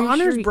 But I'm pretty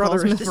Connor's sure he brother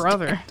calls him is his his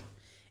brother. dad.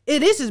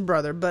 It is his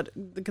brother, but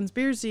the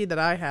conspiracy that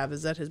I have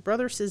is that his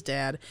brother's his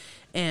dad,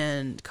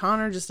 and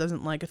Connor just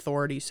doesn't like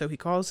authority, so he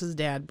calls his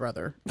dad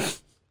brother.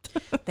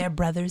 They're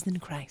brothers in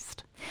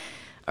Christ.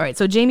 All right,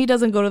 so Jamie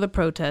doesn't go to the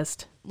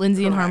protest.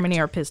 Lindsay and Correct. Harmony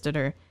are pissed at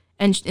her.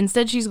 And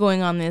instead she's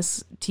going on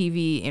this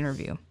TV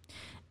interview.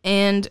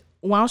 And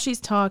while she's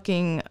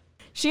talking,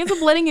 she ends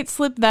up letting it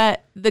slip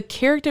that the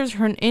characters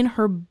in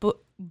her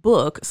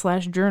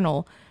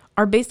book/journal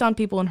are based on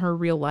people in her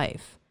real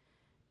life.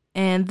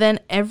 And then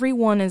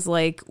everyone is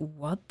like,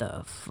 what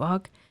the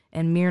fuck?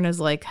 And Myrna's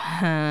like,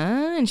 huh?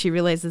 And she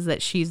realizes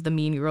that she's the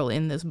mean girl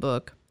in this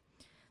book.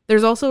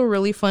 There's also a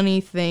really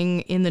funny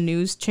thing in the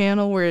news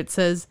channel where it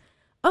says,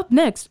 up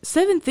next,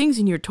 7 things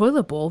in your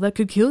toilet bowl that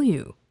could kill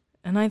you.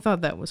 And I thought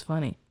that was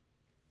funny.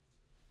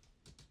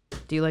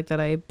 Do you like that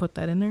I put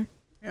that in there?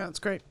 Yeah, that's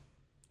great.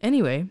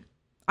 Anyway,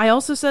 I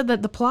also said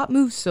that the plot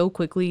moves so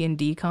quickly in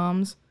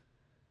DComs.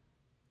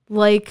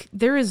 Like,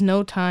 there is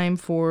no time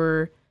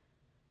for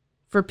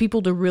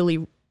people to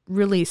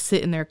really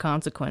sit in their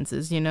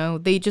consequences, you know?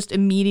 They just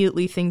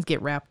immediately, things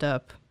get wrapped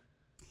up.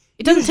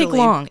 It doesn't take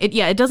long.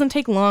 It doesn't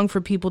take long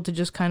for people to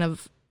just kind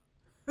of...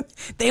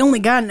 They only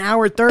got an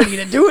hour 30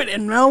 to do it,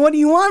 and well, what do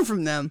you want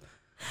from them?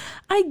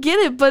 I get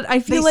it, but I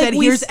feel They like said,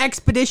 here's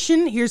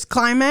expedition, here's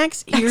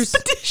climax, here's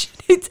expedition.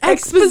 It's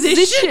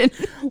exposition.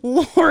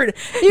 Lord,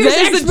 here's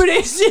There's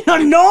expedition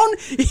unknown,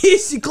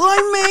 here's the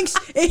climax,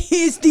 and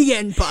here's the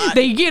end part.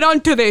 They get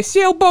onto their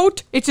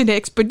sailboat. It's an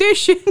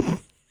expedition.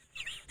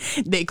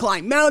 They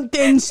climb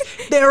mountains,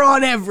 they're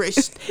on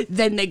Everest,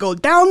 then they go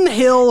down the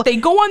hill, They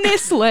go on their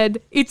sled.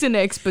 It's an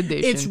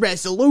expedition. it's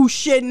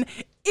resolution,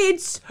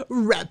 it's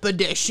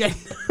repetition.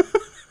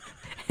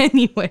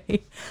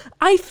 Anyway,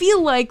 I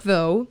feel like,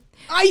 though...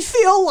 I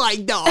feel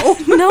like, though.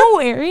 No,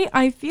 Ari,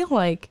 I feel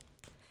like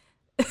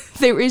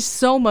there is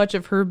so much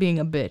of her being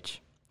a bitch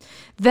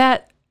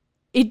that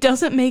it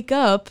doesn't make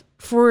up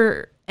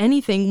for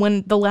anything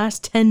when the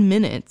last 10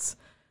 minutes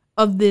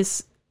of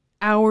this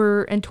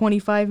hour and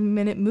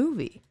 25-minute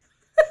movie.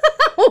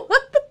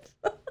 What the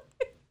fuck?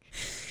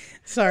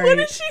 Sorry. What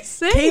is she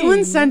saying?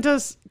 Caitlin sent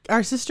us,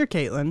 our sister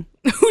Caitlin.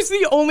 Who's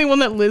the only one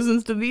that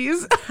listens to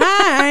these?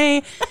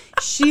 Hi.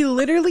 She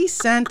literally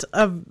sent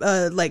a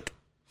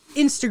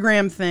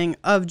Instagram thing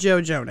of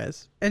Joe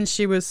Jonas, and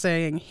she was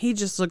saying he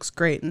just looks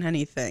great in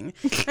anything,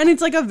 and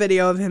it's like a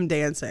video of him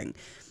dancing,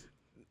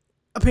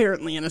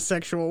 apparently in a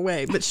sexual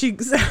way. But she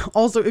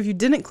also, if you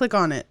didn't click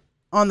on it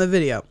on the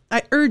video,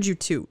 I urge you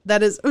to.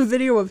 That is a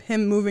video of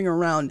him moving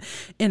around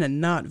in a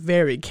not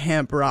very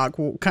Camp Rock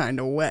kind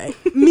of way,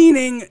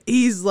 meaning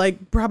he's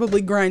like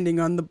probably grinding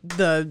on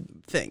the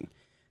thing,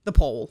 the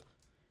pole.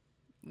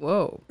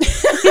 Whoa.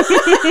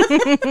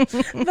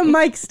 The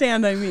mic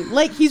stand, I mean.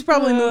 Like, he's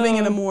probably moving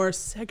in a more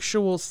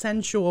sexual,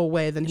 sensual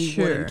way than he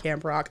would in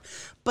Camp Rock.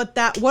 But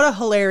what a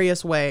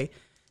hilarious way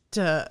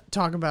to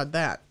talk about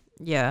that.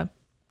 Yeah.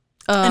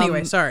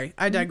 Anyway, sorry.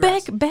 I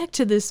digress. Back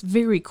to this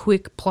very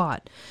quick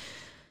plot.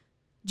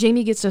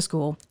 Jamie gets to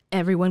school.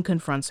 Everyone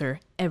confronts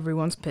her.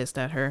 Everyone's pissed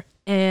at her.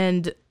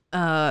 And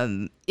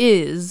who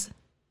is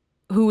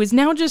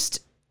now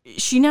just...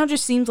 She now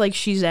just seems like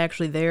she's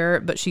actually there,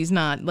 but she's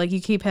not. Like,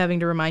 you keep having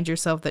to remind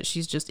yourself that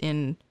she's just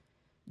in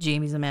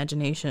Jamie's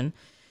imagination.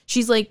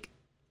 She's, like,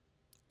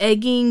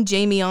 egging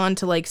Jamie on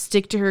to, like,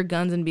 stick to her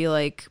guns and be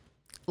like,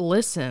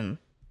 listen,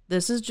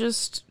 this is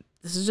just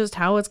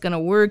how it's gonna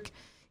work.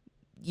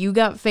 You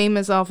got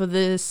famous off of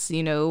this,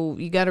 you know,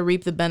 you gotta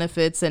reap the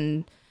benefits,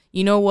 and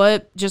you know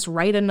what? Just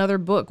write another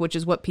book, which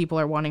is what people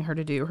are wanting her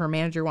to do. Her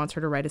manager wants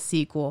her to write a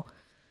sequel.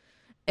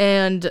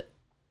 And...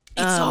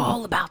 It's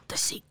all about the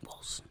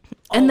sequels.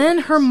 And then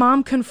her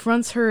mom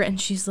confronts her and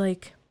she's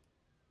like,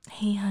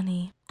 hey,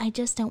 honey. I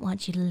just don't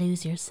want you to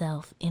lose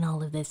yourself in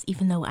all of this,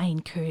 even though I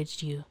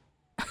encouraged you.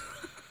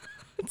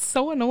 It's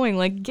so annoying.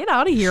 Like, get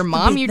out of here,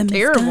 Mom. You're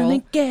terrible.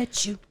 Gonna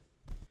get you.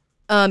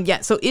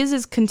 Yeah, so Iz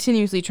is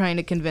continuously trying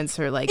to convince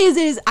her, like...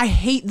 Is. I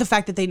hate the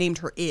fact that they named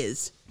her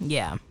Iz.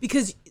 Yeah.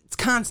 Because it's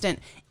constant.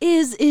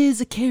 Is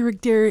a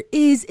character.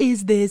 Is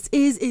this.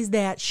 Is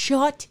that.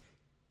 Shut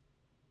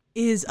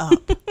is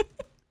up.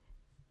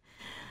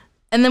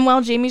 And then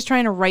while Jamie's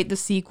trying to write the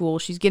sequel,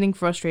 she's getting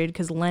frustrated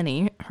because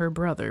Lenny, her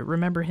brother,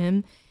 remember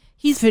him?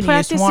 He's Phineas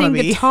practicing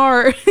wannabe.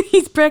 guitar.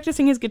 He's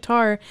practicing his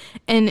guitar,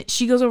 and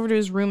she goes over to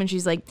his room and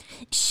she's like,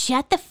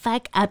 Shut the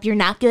fuck up. You're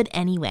not good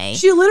anyway.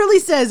 She literally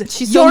says,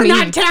 She's so you're mean.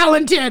 not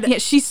talented. yeah,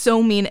 she's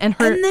so mean. And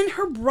then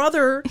her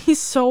brother he's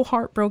so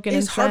heartbroken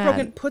is and sad.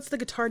 heartbroken, puts the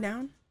guitar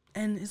down,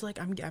 and is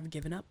like, I've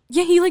given up.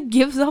 Yeah, he like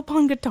gives up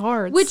on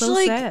guitar. It's Which, so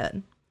like,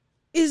 sad.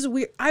 Is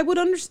weird. I would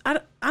understand.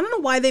 I don't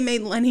know why they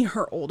made Lenny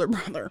her older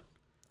brother.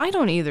 I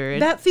don't either.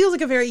 That feels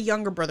like a very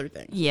younger brother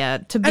thing. Yeah,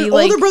 to be An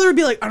like... older brother would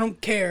be like, I don't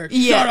care.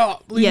 Shut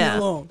up. Leave me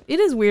alone. It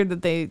is weird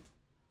that they...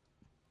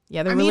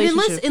 Yeah, their I mean,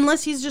 relationship...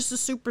 unless he's just a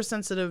super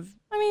sensitive,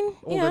 I mean,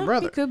 older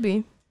brother. It could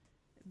be.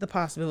 the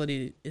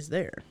possibility is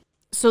there.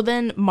 So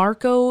then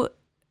Marco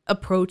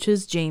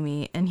approaches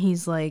Jamie and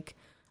he's like,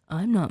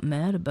 I'm not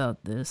mad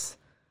about this.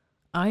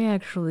 I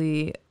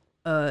actually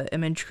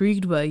am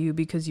intrigued by you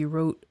because you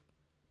wrote...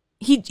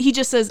 He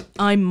just says,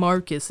 I'm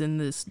Marcus in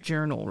this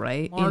journal,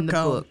 right? In the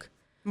book.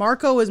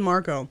 Marco is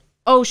Marco.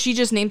 Oh, she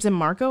just names him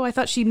Marco? I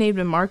thought she named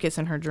him Marcus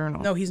in her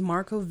journal. No, he's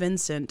Marco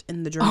Vincent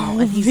in the journal. Oh,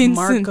 and he's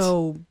Vincent.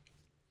 Marco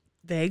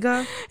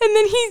Vega. And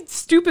then he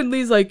stupidly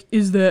is like,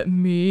 is that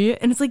me?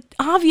 And it's like,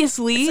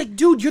 obviously. It's like,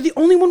 dude, you're the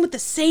only one with the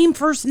same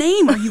first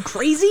name. Are you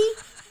crazy?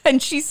 And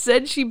she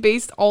said she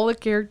based all the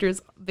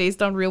characters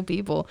based on real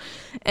people.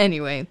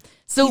 Anyway,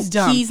 so he's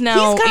now He's kind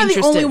of the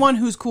interested. only one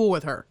who's cool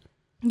with her.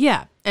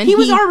 Yeah. And he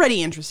was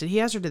already interested. He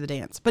asked her to the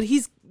dance. But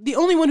he's the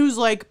only one who's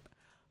like,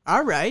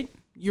 all right,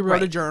 you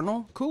wrote a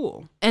journal.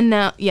 Cool. And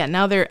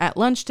now they're at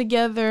lunch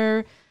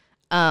together.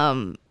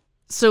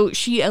 So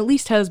she at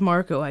least has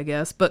Marco, I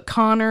guess. But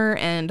Connor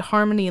and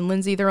Harmony and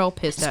Lindsay, they're all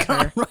pissed at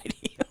her. Right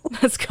to you.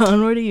 That's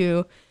Conroy to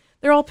you.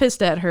 They're all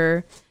pissed at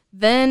her.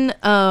 Then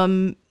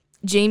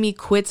Jamie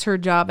quits her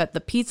job at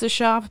the pizza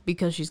shop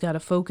because she's got to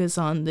focus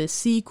on this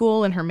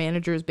sequel, and her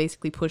manager is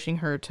basically pushing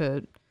her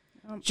to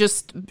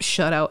just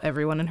shut out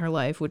everyone in her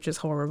life, which is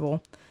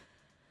horrible.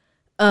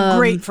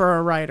 Great for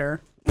a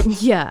writer.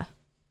 Yeah.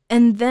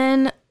 And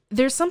then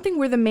there's something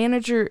where the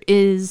manager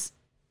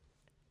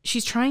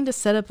she's trying to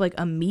set up like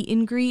a meet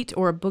and greet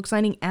or a book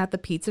signing at the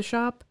pizza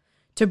shop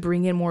to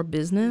bring in more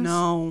business.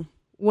 No.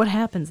 What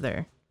happens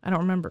there? I don't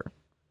remember.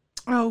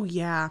 Oh,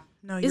 yeah.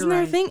 No, you're Isn't there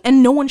right. a thing?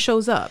 And no one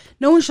shows up.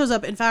 No one shows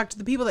up. In fact,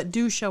 the people that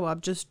do show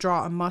up just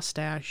draw a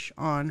mustache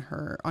on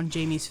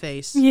Jamie's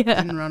face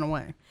and run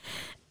away.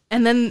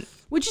 And then...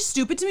 Which is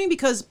stupid to me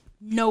because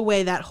no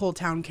way that whole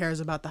town cares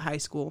about the high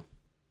school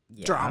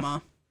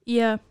drama.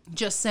 Yeah.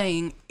 Just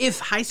saying,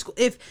 if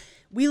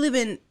we live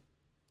in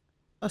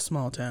a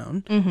small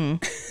town,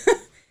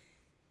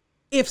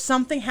 if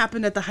something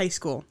happened at the high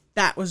school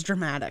that was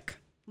dramatic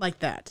like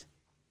that,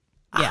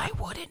 Yeah. I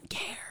wouldn't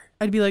care.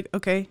 I'd be like,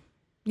 okay,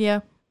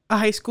 Yeah. a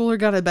high schooler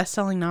got a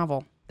best-selling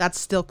novel. That's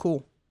still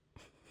cool.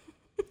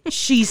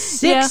 She's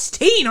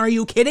 16. Are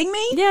you kidding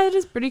me? Yeah, it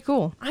is pretty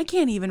cool. I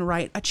can't even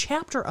write a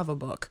chapter of a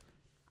book.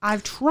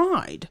 I've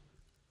tried.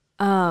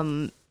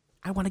 I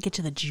want to get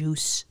to the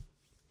juice.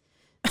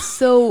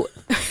 So,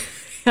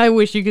 I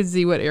wish you could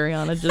see what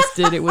Ariana just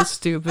did. It was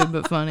stupid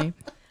but funny.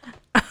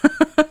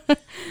 I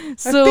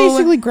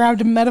basically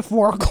grabbed a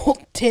metaphorical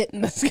tit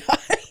in the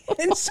sky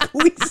and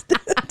squeezed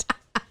it.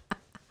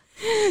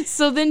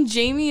 So then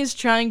Jamie is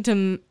trying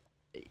to...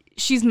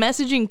 She's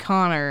messaging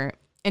Connor,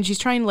 and she's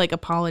trying to, like,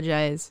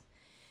 apologize.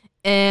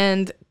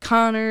 And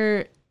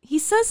Connor, he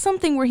says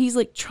something where he's,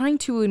 like, trying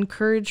to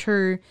encourage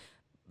her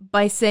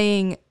by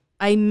saying,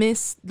 I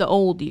miss the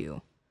old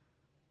you.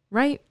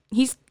 Right?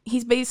 He's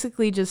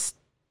basically just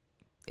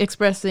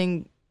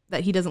expressing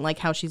that he doesn't like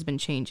how she's been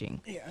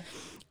changing. Yeah.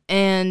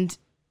 And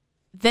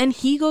then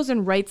he goes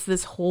and writes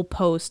this whole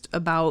post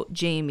about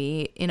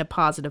Jamie in a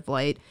positive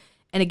light,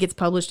 and it gets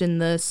published in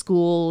the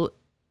school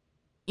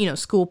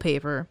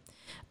paper.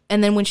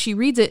 And then when she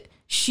reads it,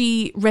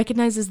 she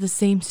recognizes the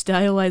same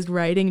stylized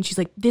writing, and she's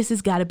like, this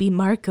has got to be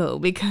Marco,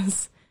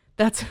 because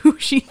that's who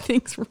she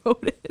thinks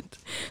wrote it.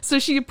 So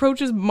she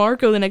approaches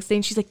Marco the next day,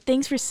 and she's like,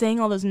 thanks for saying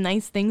all those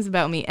nice things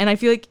about me. And I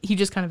feel like he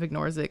just kind of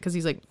ignores it, because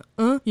he's like,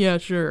 yeah,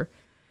 sure.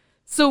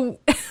 So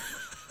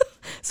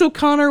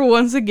Connor,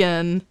 once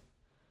again...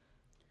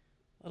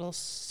 Little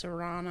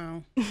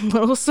Serrano.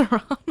 Little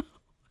Serrano.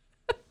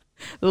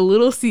 The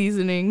little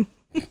seasoning.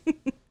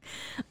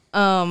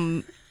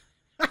 I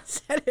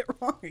said it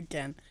wrong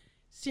again.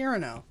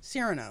 Cyrano. It's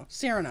Cyrano.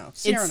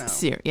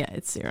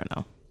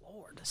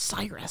 Lord,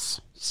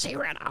 Cyrus.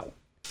 Cyrano.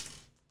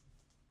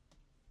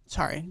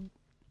 Sorry.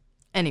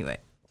 Anyway,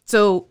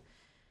 so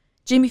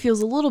Jamie feels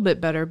a little bit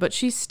better, but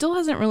she still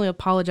hasn't really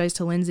apologized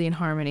to Lindsay and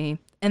Harmony.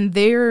 And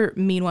they're,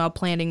 meanwhile,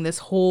 planning this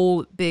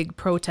whole big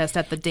protest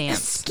at the dance.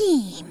 A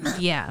scheme.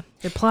 Yeah,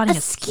 they're plotting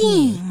a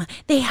scheme.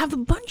 They have a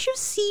bunch of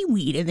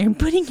seaweed and they're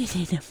putting it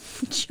in a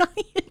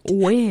giant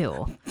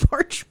Whale.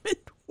 Parchment.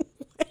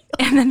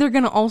 And then they're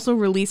going to also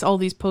release all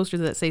these posters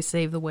that say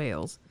Save the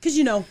Whales. Because,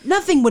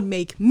 nothing would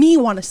make me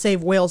want to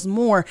save whales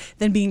more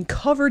than being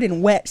covered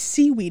in wet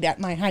seaweed at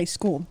my high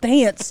school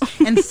dance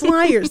and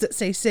flyers that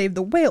say Save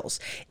the Whales.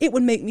 It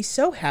would make me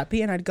so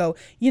happy, and I'd go,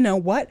 you know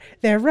what?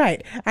 They're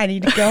right. I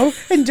need to go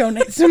and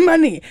donate some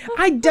money.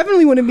 I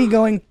definitely wouldn't be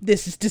going,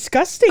 this is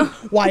disgusting.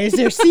 Why is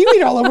there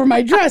seaweed all over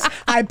my dress?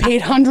 I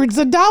paid hundreds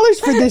of dollars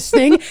for this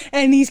thing,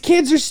 and these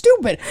kids are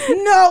stupid.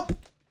 Nope.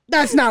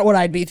 That's not what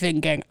I'd be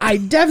thinking.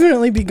 I'd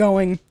definitely be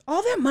going,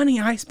 all that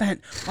money I spent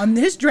on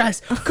this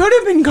dress could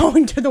have been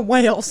going to the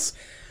whales.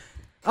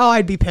 Oh,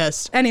 I'd be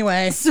pissed.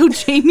 Anyway. So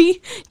Jamie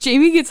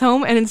gets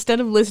home, and instead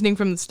of listening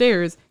from the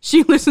stairs,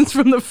 she listens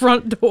from the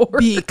front door.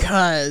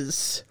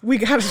 Because we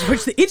gotta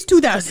switch it's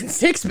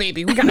 2006,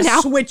 baby. We gotta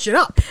switch it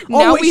up.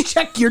 Now Always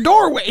check your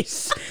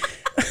doorways.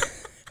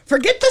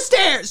 Forget the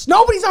stairs.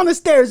 Nobody's on the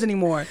stairs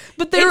anymore.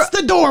 But it's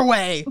the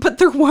doorway. But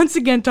they're once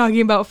again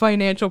talking about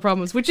financial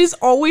problems, which is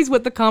always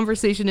what the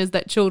conversation is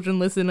that children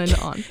listen in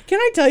on. Can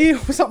I tell you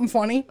something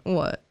funny?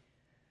 What?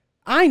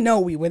 I know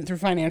we went through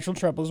financial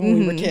troubles when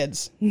we were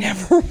kids.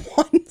 Never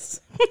once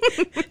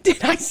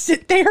did I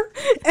sit there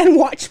and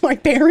watch my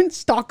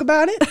parents talk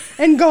about it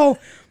and go,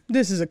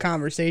 this is a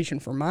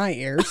conversation for my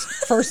ears,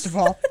 first of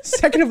all.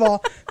 Second of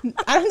all,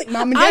 I don't think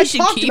mom and dad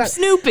talked about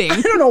snooping. it.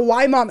 I don't know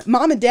why mom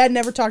and dad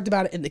never talked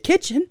about it in the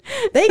kitchen.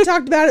 They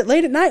talked about it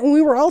late at night when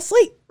we were all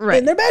asleep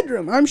in their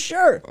bedroom, I'm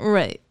sure.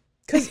 Right.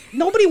 Because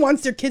nobody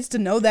wants their kids to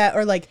know that,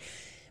 or like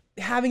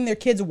having their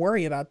kids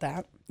worry about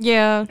that.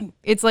 Yeah,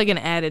 it's like an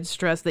added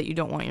stress that you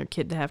don't want your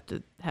kid to have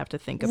to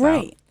think about.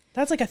 Right.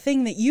 That's like a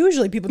thing that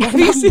usually people talk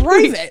about in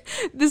private.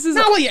 This is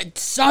not while you're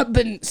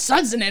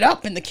sudsing it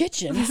up in the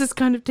kitchen. This is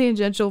kind of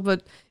tangential,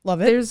 but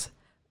love it.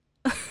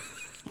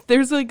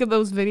 There's like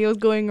those videos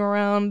going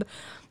around.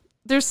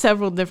 There's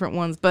several different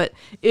ones, but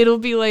it'll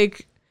be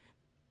like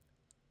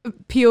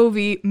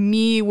POV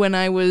me when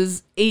I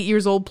was 8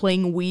 years old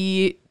playing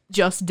Wii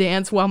Just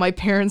Dance while my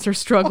parents are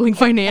struggling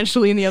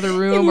financially in the other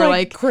room, or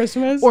like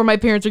Christmas, or my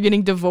parents are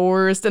getting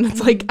divorced, and it's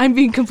like I'm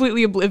being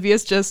completely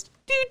oblivious, just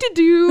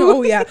do.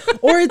 Oh yeah,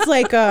 or it's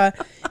like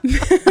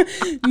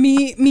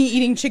me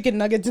eating chicken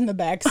nuggets in the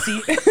back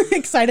seat,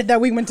 excited that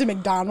we went to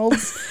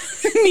McDonald's.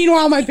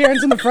 Meanwhile, my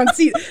parents in the front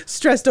seat,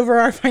 stressed over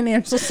our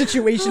financial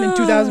situation in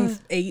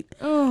 2008.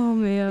 Oh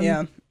man,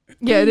 yeah.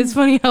 It is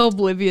funny how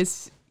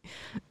oblivious.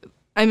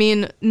 I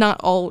mean,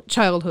 not all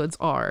childhoods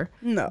are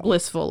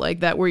blissful like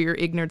that, where your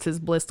ignorance is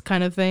bliss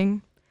kind of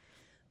thing.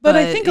 But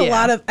I think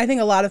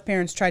a lot of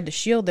parents tried to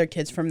shield their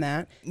kids from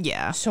that.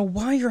 Yeah. So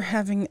while you're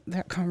having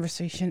that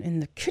conversation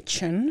in the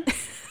kitchen,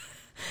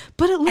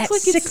 but it looks at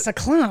like 6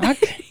 o'clock.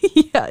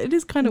 Yeah, it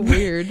is kind of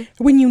weird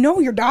when you know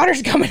your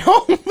daughter's coming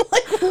home.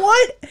 Like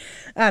what?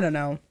 I don't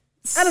know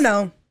what's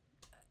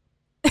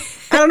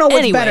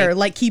better,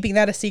 like keeping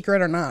that a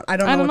secret or not. I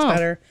don't know what's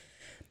better.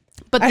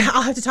 But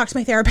I'll have to talk to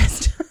my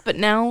therapist. But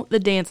now the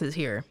dance is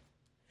here.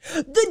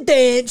 The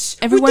dance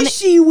with the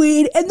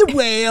seaweed and the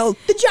whale,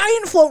 the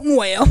giant floating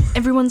whale.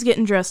 Everyone's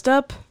getting dressed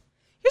up.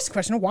 Here's Here's the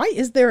question. Why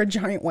is there a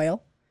giant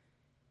whale?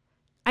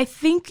 I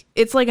think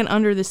it's like an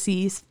under the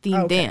sea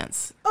themed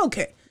dance.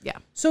 Okay. Yeah.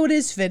 So it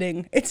is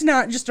fitting. It's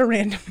not just a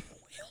random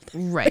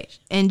whale. Right.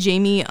 And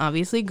Jamie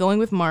obviously going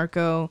with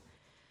Marco.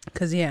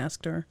 Because he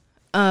asked her.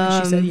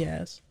 And she said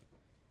yes.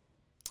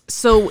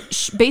 So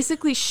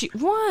basically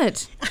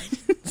what?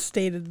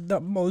 Stated the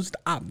most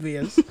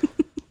obvious.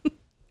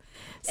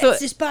 So That's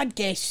this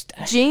podcast.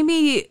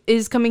 Jamie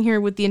is coming here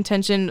with the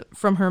intention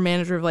from her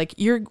manager of like,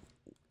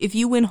 if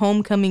you win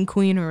Homecoming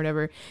Queen or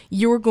whatever,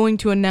 you're going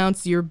to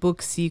announce your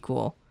book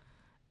sequel.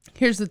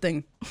 Here's the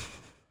thing.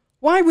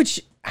 Why would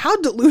she, how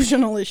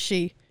delusional is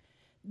she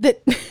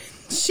that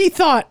she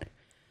thought,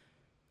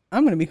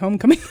 I'm going to be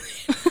Homecoming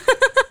Queen?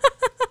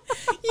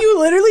 You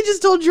literally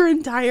just told your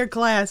entire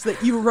class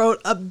that you wrote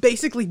a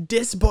basically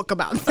diss book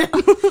about them.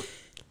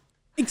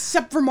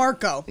 Except for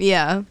Marco.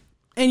 Yeah.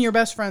 And your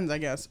best friends, I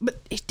guess.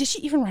 But did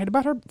she even write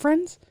about her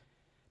friends?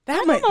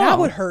 That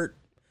would hurt.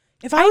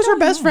 If I was her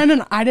best friend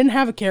and I didn't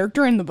have a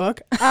character in the book,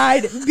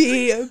 I'd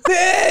be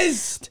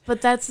pissed.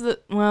 But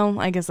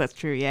I guess that's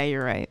true. Yeah,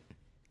 you're right.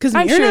 Because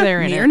I'm sure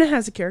they're in it. Myrna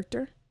has a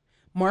character.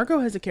 Marco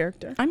has a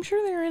character. I'm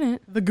sure they're in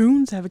it. The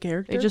goons have a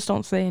character. They just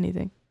don't say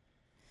anything.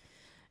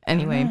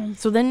 Anyway,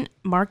 so then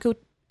Marco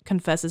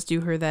confesses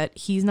to her that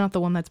he's not the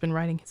one that's been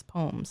writing his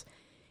poems.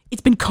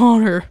 It's been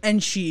Connor.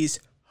 And she's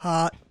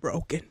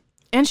heartbroken.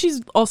 And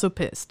she's also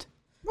pissed.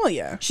 Well,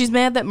 yeah. She's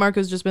mad that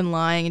Marco's just been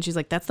lying, and she's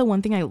like, that's the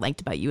one thing I liked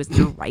about you is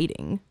your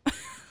writing.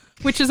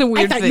 Which is a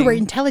weird thing. I thought you were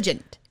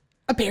intelligent.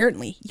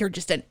 Apparently, you're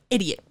just an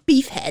idiot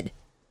beefhead.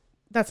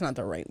 That's not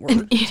the right word.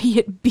 An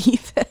idiot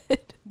beefhead.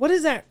 What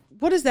is that?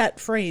 What is that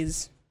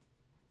phrase?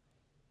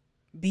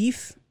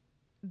 Beef?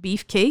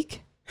 Beefcake?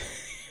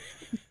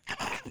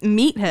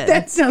 Meathead.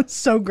 That sounds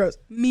so gross.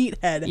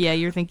 Meathead. Yeah,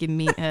 you're thinking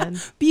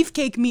meathead.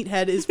 Beefcake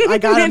meathead is, I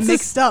got it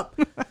mixed up.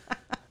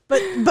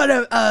 But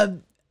a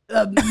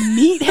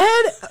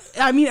meathead?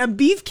 I mean, a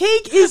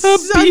beefcake is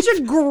such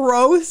a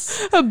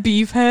gross. A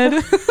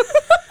beefhead.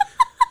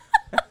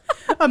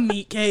 A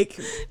meat cake.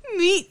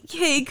 Meat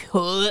cake.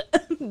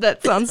 That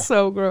sounds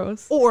so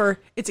gross. Or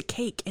it's a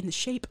cake in the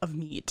shape of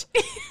meat.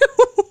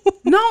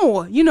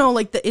 No,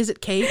 like is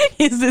it cake?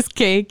 Is this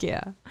cake?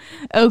 Yeah.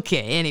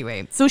 Okay,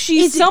 anyway. So she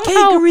is somehow... it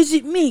cake or is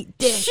it meat?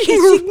 Is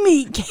it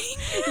meat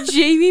cake?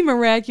 Jamie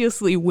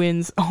miraculously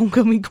wins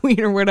Homecoming Queen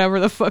or whatever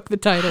the fuck the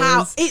title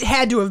is. It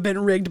had to have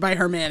been rigged by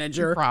her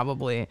manager.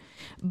 Probably.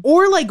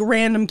 Or like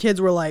random kids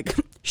were like,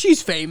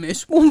 she's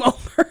famous. We'll know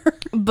her.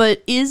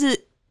 But is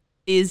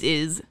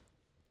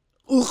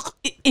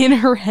in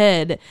her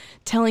head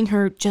telling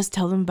her, just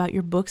tell them about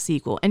your book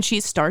sequel, and she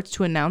starts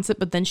to announce it,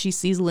 but then she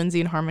sees Lindsay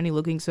and Harmony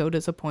looking so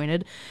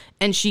disappointed,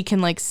 and she can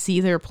like see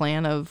their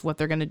plan of what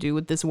they're gonna do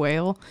with this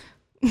whale.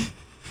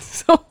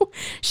 So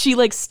she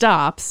like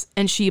stops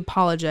and she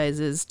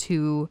apologizes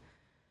to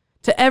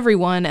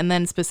everyone, and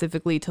then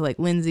specifically to like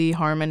Lindsay,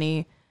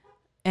 Harmony,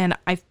 and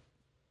I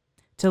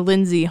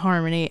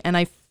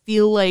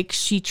feel like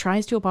she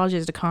tries to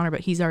apologize to Connor, but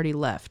he's already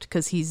left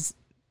because he's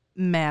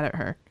mad at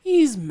her.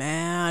 He's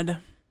mad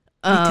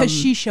because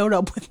she showed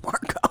up with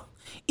Marco.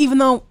 Even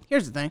though,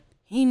 here's the thing,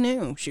 he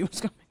knew she was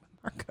coming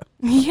with Marco.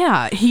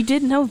 Yeah, he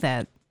did know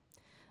that.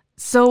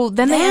 So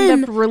then they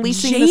end up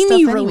releasing Jamie the stuff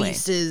anyway.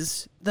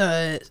 Releases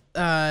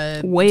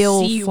the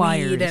whale seaweed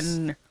flyers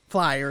and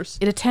flyers.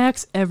 It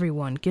attacks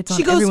everyone. Gets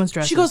on everyone's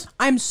dresses. She goes,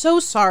 I'm so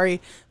sorry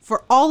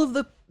for all of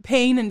the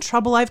pain and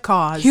trouble I've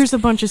caused. Here's a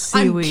bunch of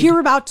seaweed. I'm here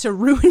about to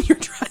ruin your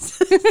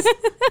dresses.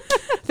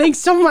 Thanks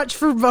so much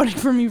for voting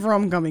for me for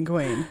Homecoming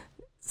Queen.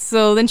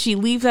 So then she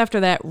leaves after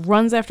that,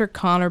 runs after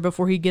Connor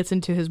before he gets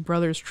into his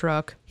brother's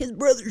truck.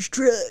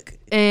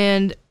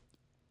 And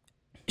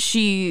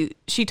she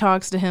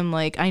talks to him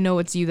like, I know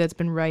it's you that's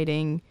been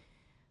writing.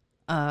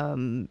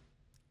 And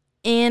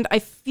I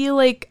feel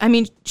like, I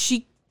mean,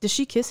 does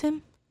she kiss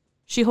him?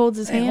 She holds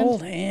his hand? They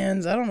hold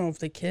hands. I don't know if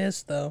they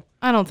kiss, though.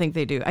 I don't think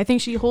they do. I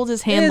think she holds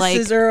his hand This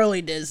is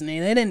early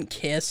Disney. They didn't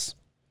kiss.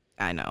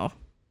 I know.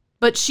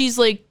 But she's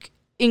like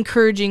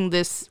encouraging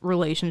this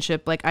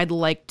relationship. Like, I'd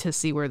like to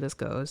see where this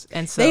goes.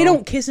 And so they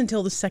don't kiss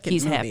until the second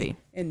movie happy.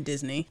 In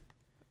Disney.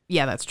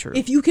 Yeah, that's true.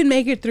 If you can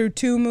make it through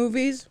 2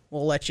 movies,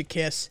 we'll let you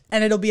kiss.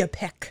 And it'll be a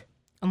peck.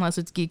 Unless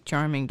it's Geek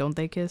Charming, don't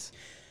they kiss?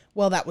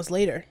 Well, that was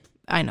later.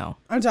 I know.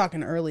 I'm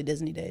talking early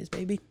Disney days,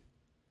 baby.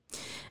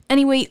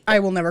 Anyway, I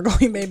will never call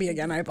you baby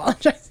again. I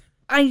apologize.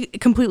 I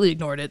completely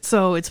ignored it,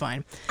 so it's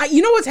fine.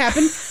 You know what's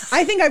happened?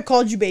 I think I've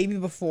called you baby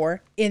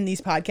before in these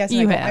podcasts.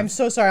 And I'm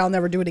so sorry. I'll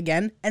never do it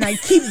again. And I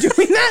keep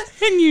doing that.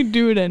 And you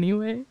do it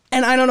anyway.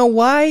 And I don't know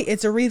why.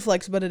 It's a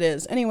reflex, but it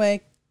is.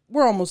 Anyway,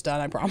 we're almost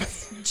done, I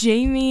promise.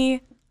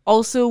 Jamie,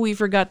 also, we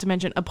forgot to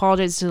mention,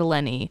 apologizes to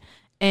Lenny.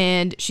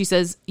 And she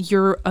says,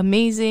 you're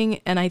amazing,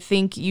 and I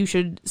think you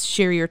should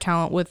share your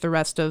talent with the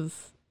rest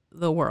of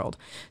the world.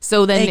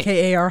 So then,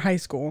 AKA our high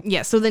school.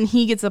 Yeah, so then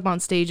he gets up on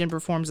stage and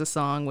performs a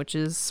song, which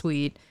is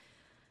sweet.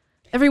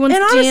 Everyone's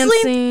honestly,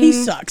 dancing. He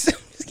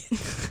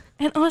sucks.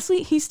 And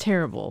honestly, he's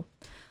terrible.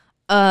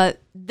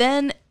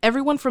 Then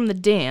everyone from the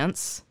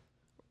dance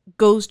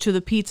goes to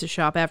the pizza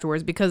shop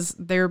afterwards because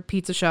their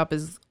pizza shop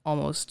is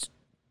almost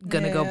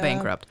gonna go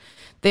bankrupt.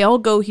 They all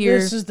go here.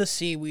 This is the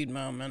seaweed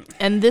moment.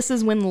 And this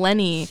is when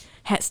Lenny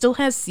still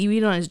has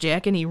seaweed on his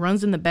jacket, and he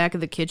runs in the back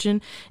of the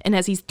kitchen, and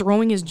as he's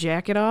throwing his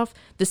jacket off,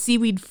 the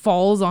seaweed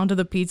falls onto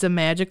the pizza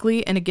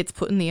magically, and it gets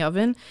put in the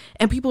oven,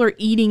 and people are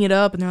eating it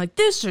up, and they're like,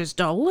 this is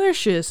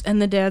delicious,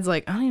 and the dad's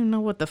like, I don't even know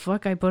what the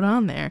fuck I put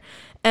on there,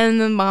 and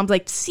the mom's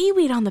like,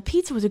 seaweed on the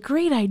pizza was a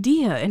great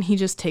idea, and he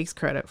just takes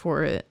credit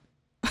for it.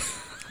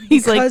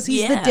 Because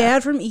he's the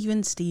dad from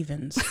Even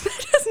Stevens.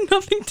 That has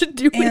nothing to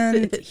do with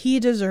and it. He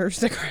deserves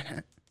the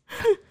credit.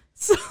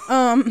 So,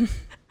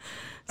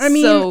 I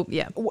mean, so,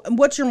 yeah.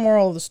 What's your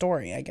moral of the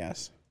story, I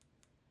guess?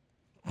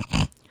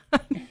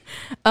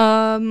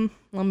 Let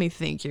me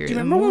think here. Do you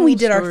remember when we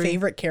did our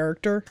favorite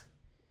character?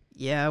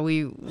 Yeah,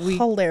 we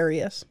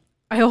hilarious.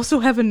 I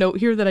also have a note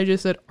here that I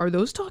just said, are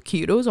those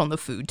taquitos on the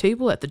food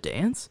table at the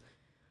dance?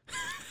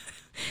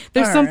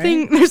 There's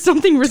something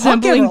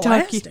resembling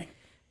taquitos.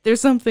 There's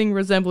something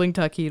resembling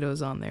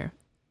taquitos on there.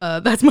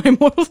 That's my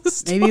moral of the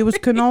story. Maybe it was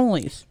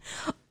cannolis.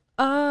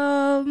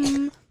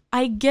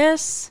 I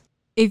guess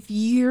if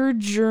your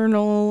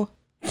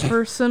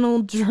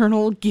personal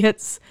journal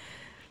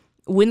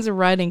wins a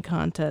writing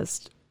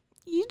contest,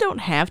 you don't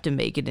have to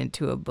make it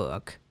into a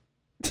book.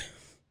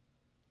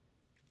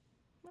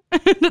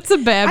 That's a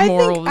bad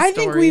moral of the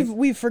story. I think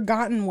we've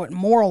forgotten what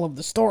moral of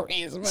the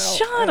story is about.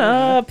 Shut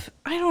up.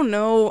 I don't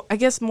know. I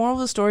guess moral of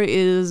the story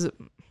is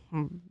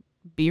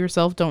be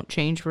yourself, don't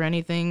change for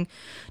anything.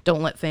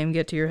 Don't let fame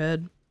get to your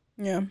head.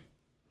 Yeah.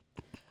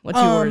 What's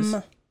yours?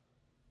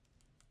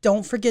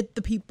 Don't forget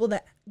the people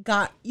that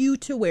got you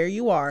to where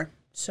you are.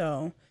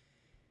 So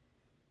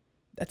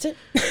that's it.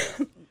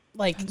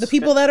 The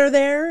people that are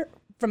there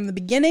from the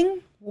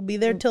beginning will be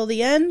there till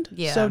the end.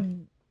 Yeah. So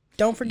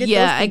don't forget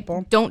those people.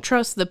 I don't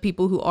trust the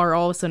people who are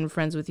all of a sudden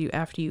friends with you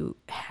after you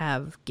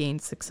have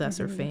gained success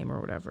or fame or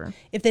whatever.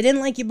 If they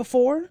didn't like you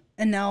before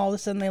and now all of a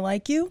sudden they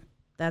like you,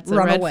 that's a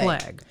red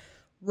flag.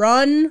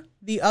 Run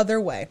the other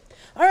way.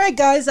 All right,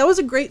 guys, that was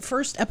a great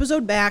first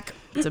episode back.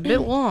 It's a bit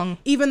long.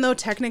 Even though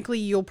technically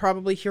you'll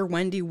probably hear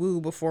Wendy Woo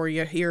before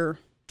you hear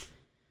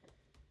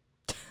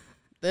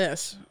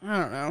this. I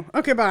don't know.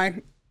 Okay,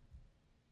 bye.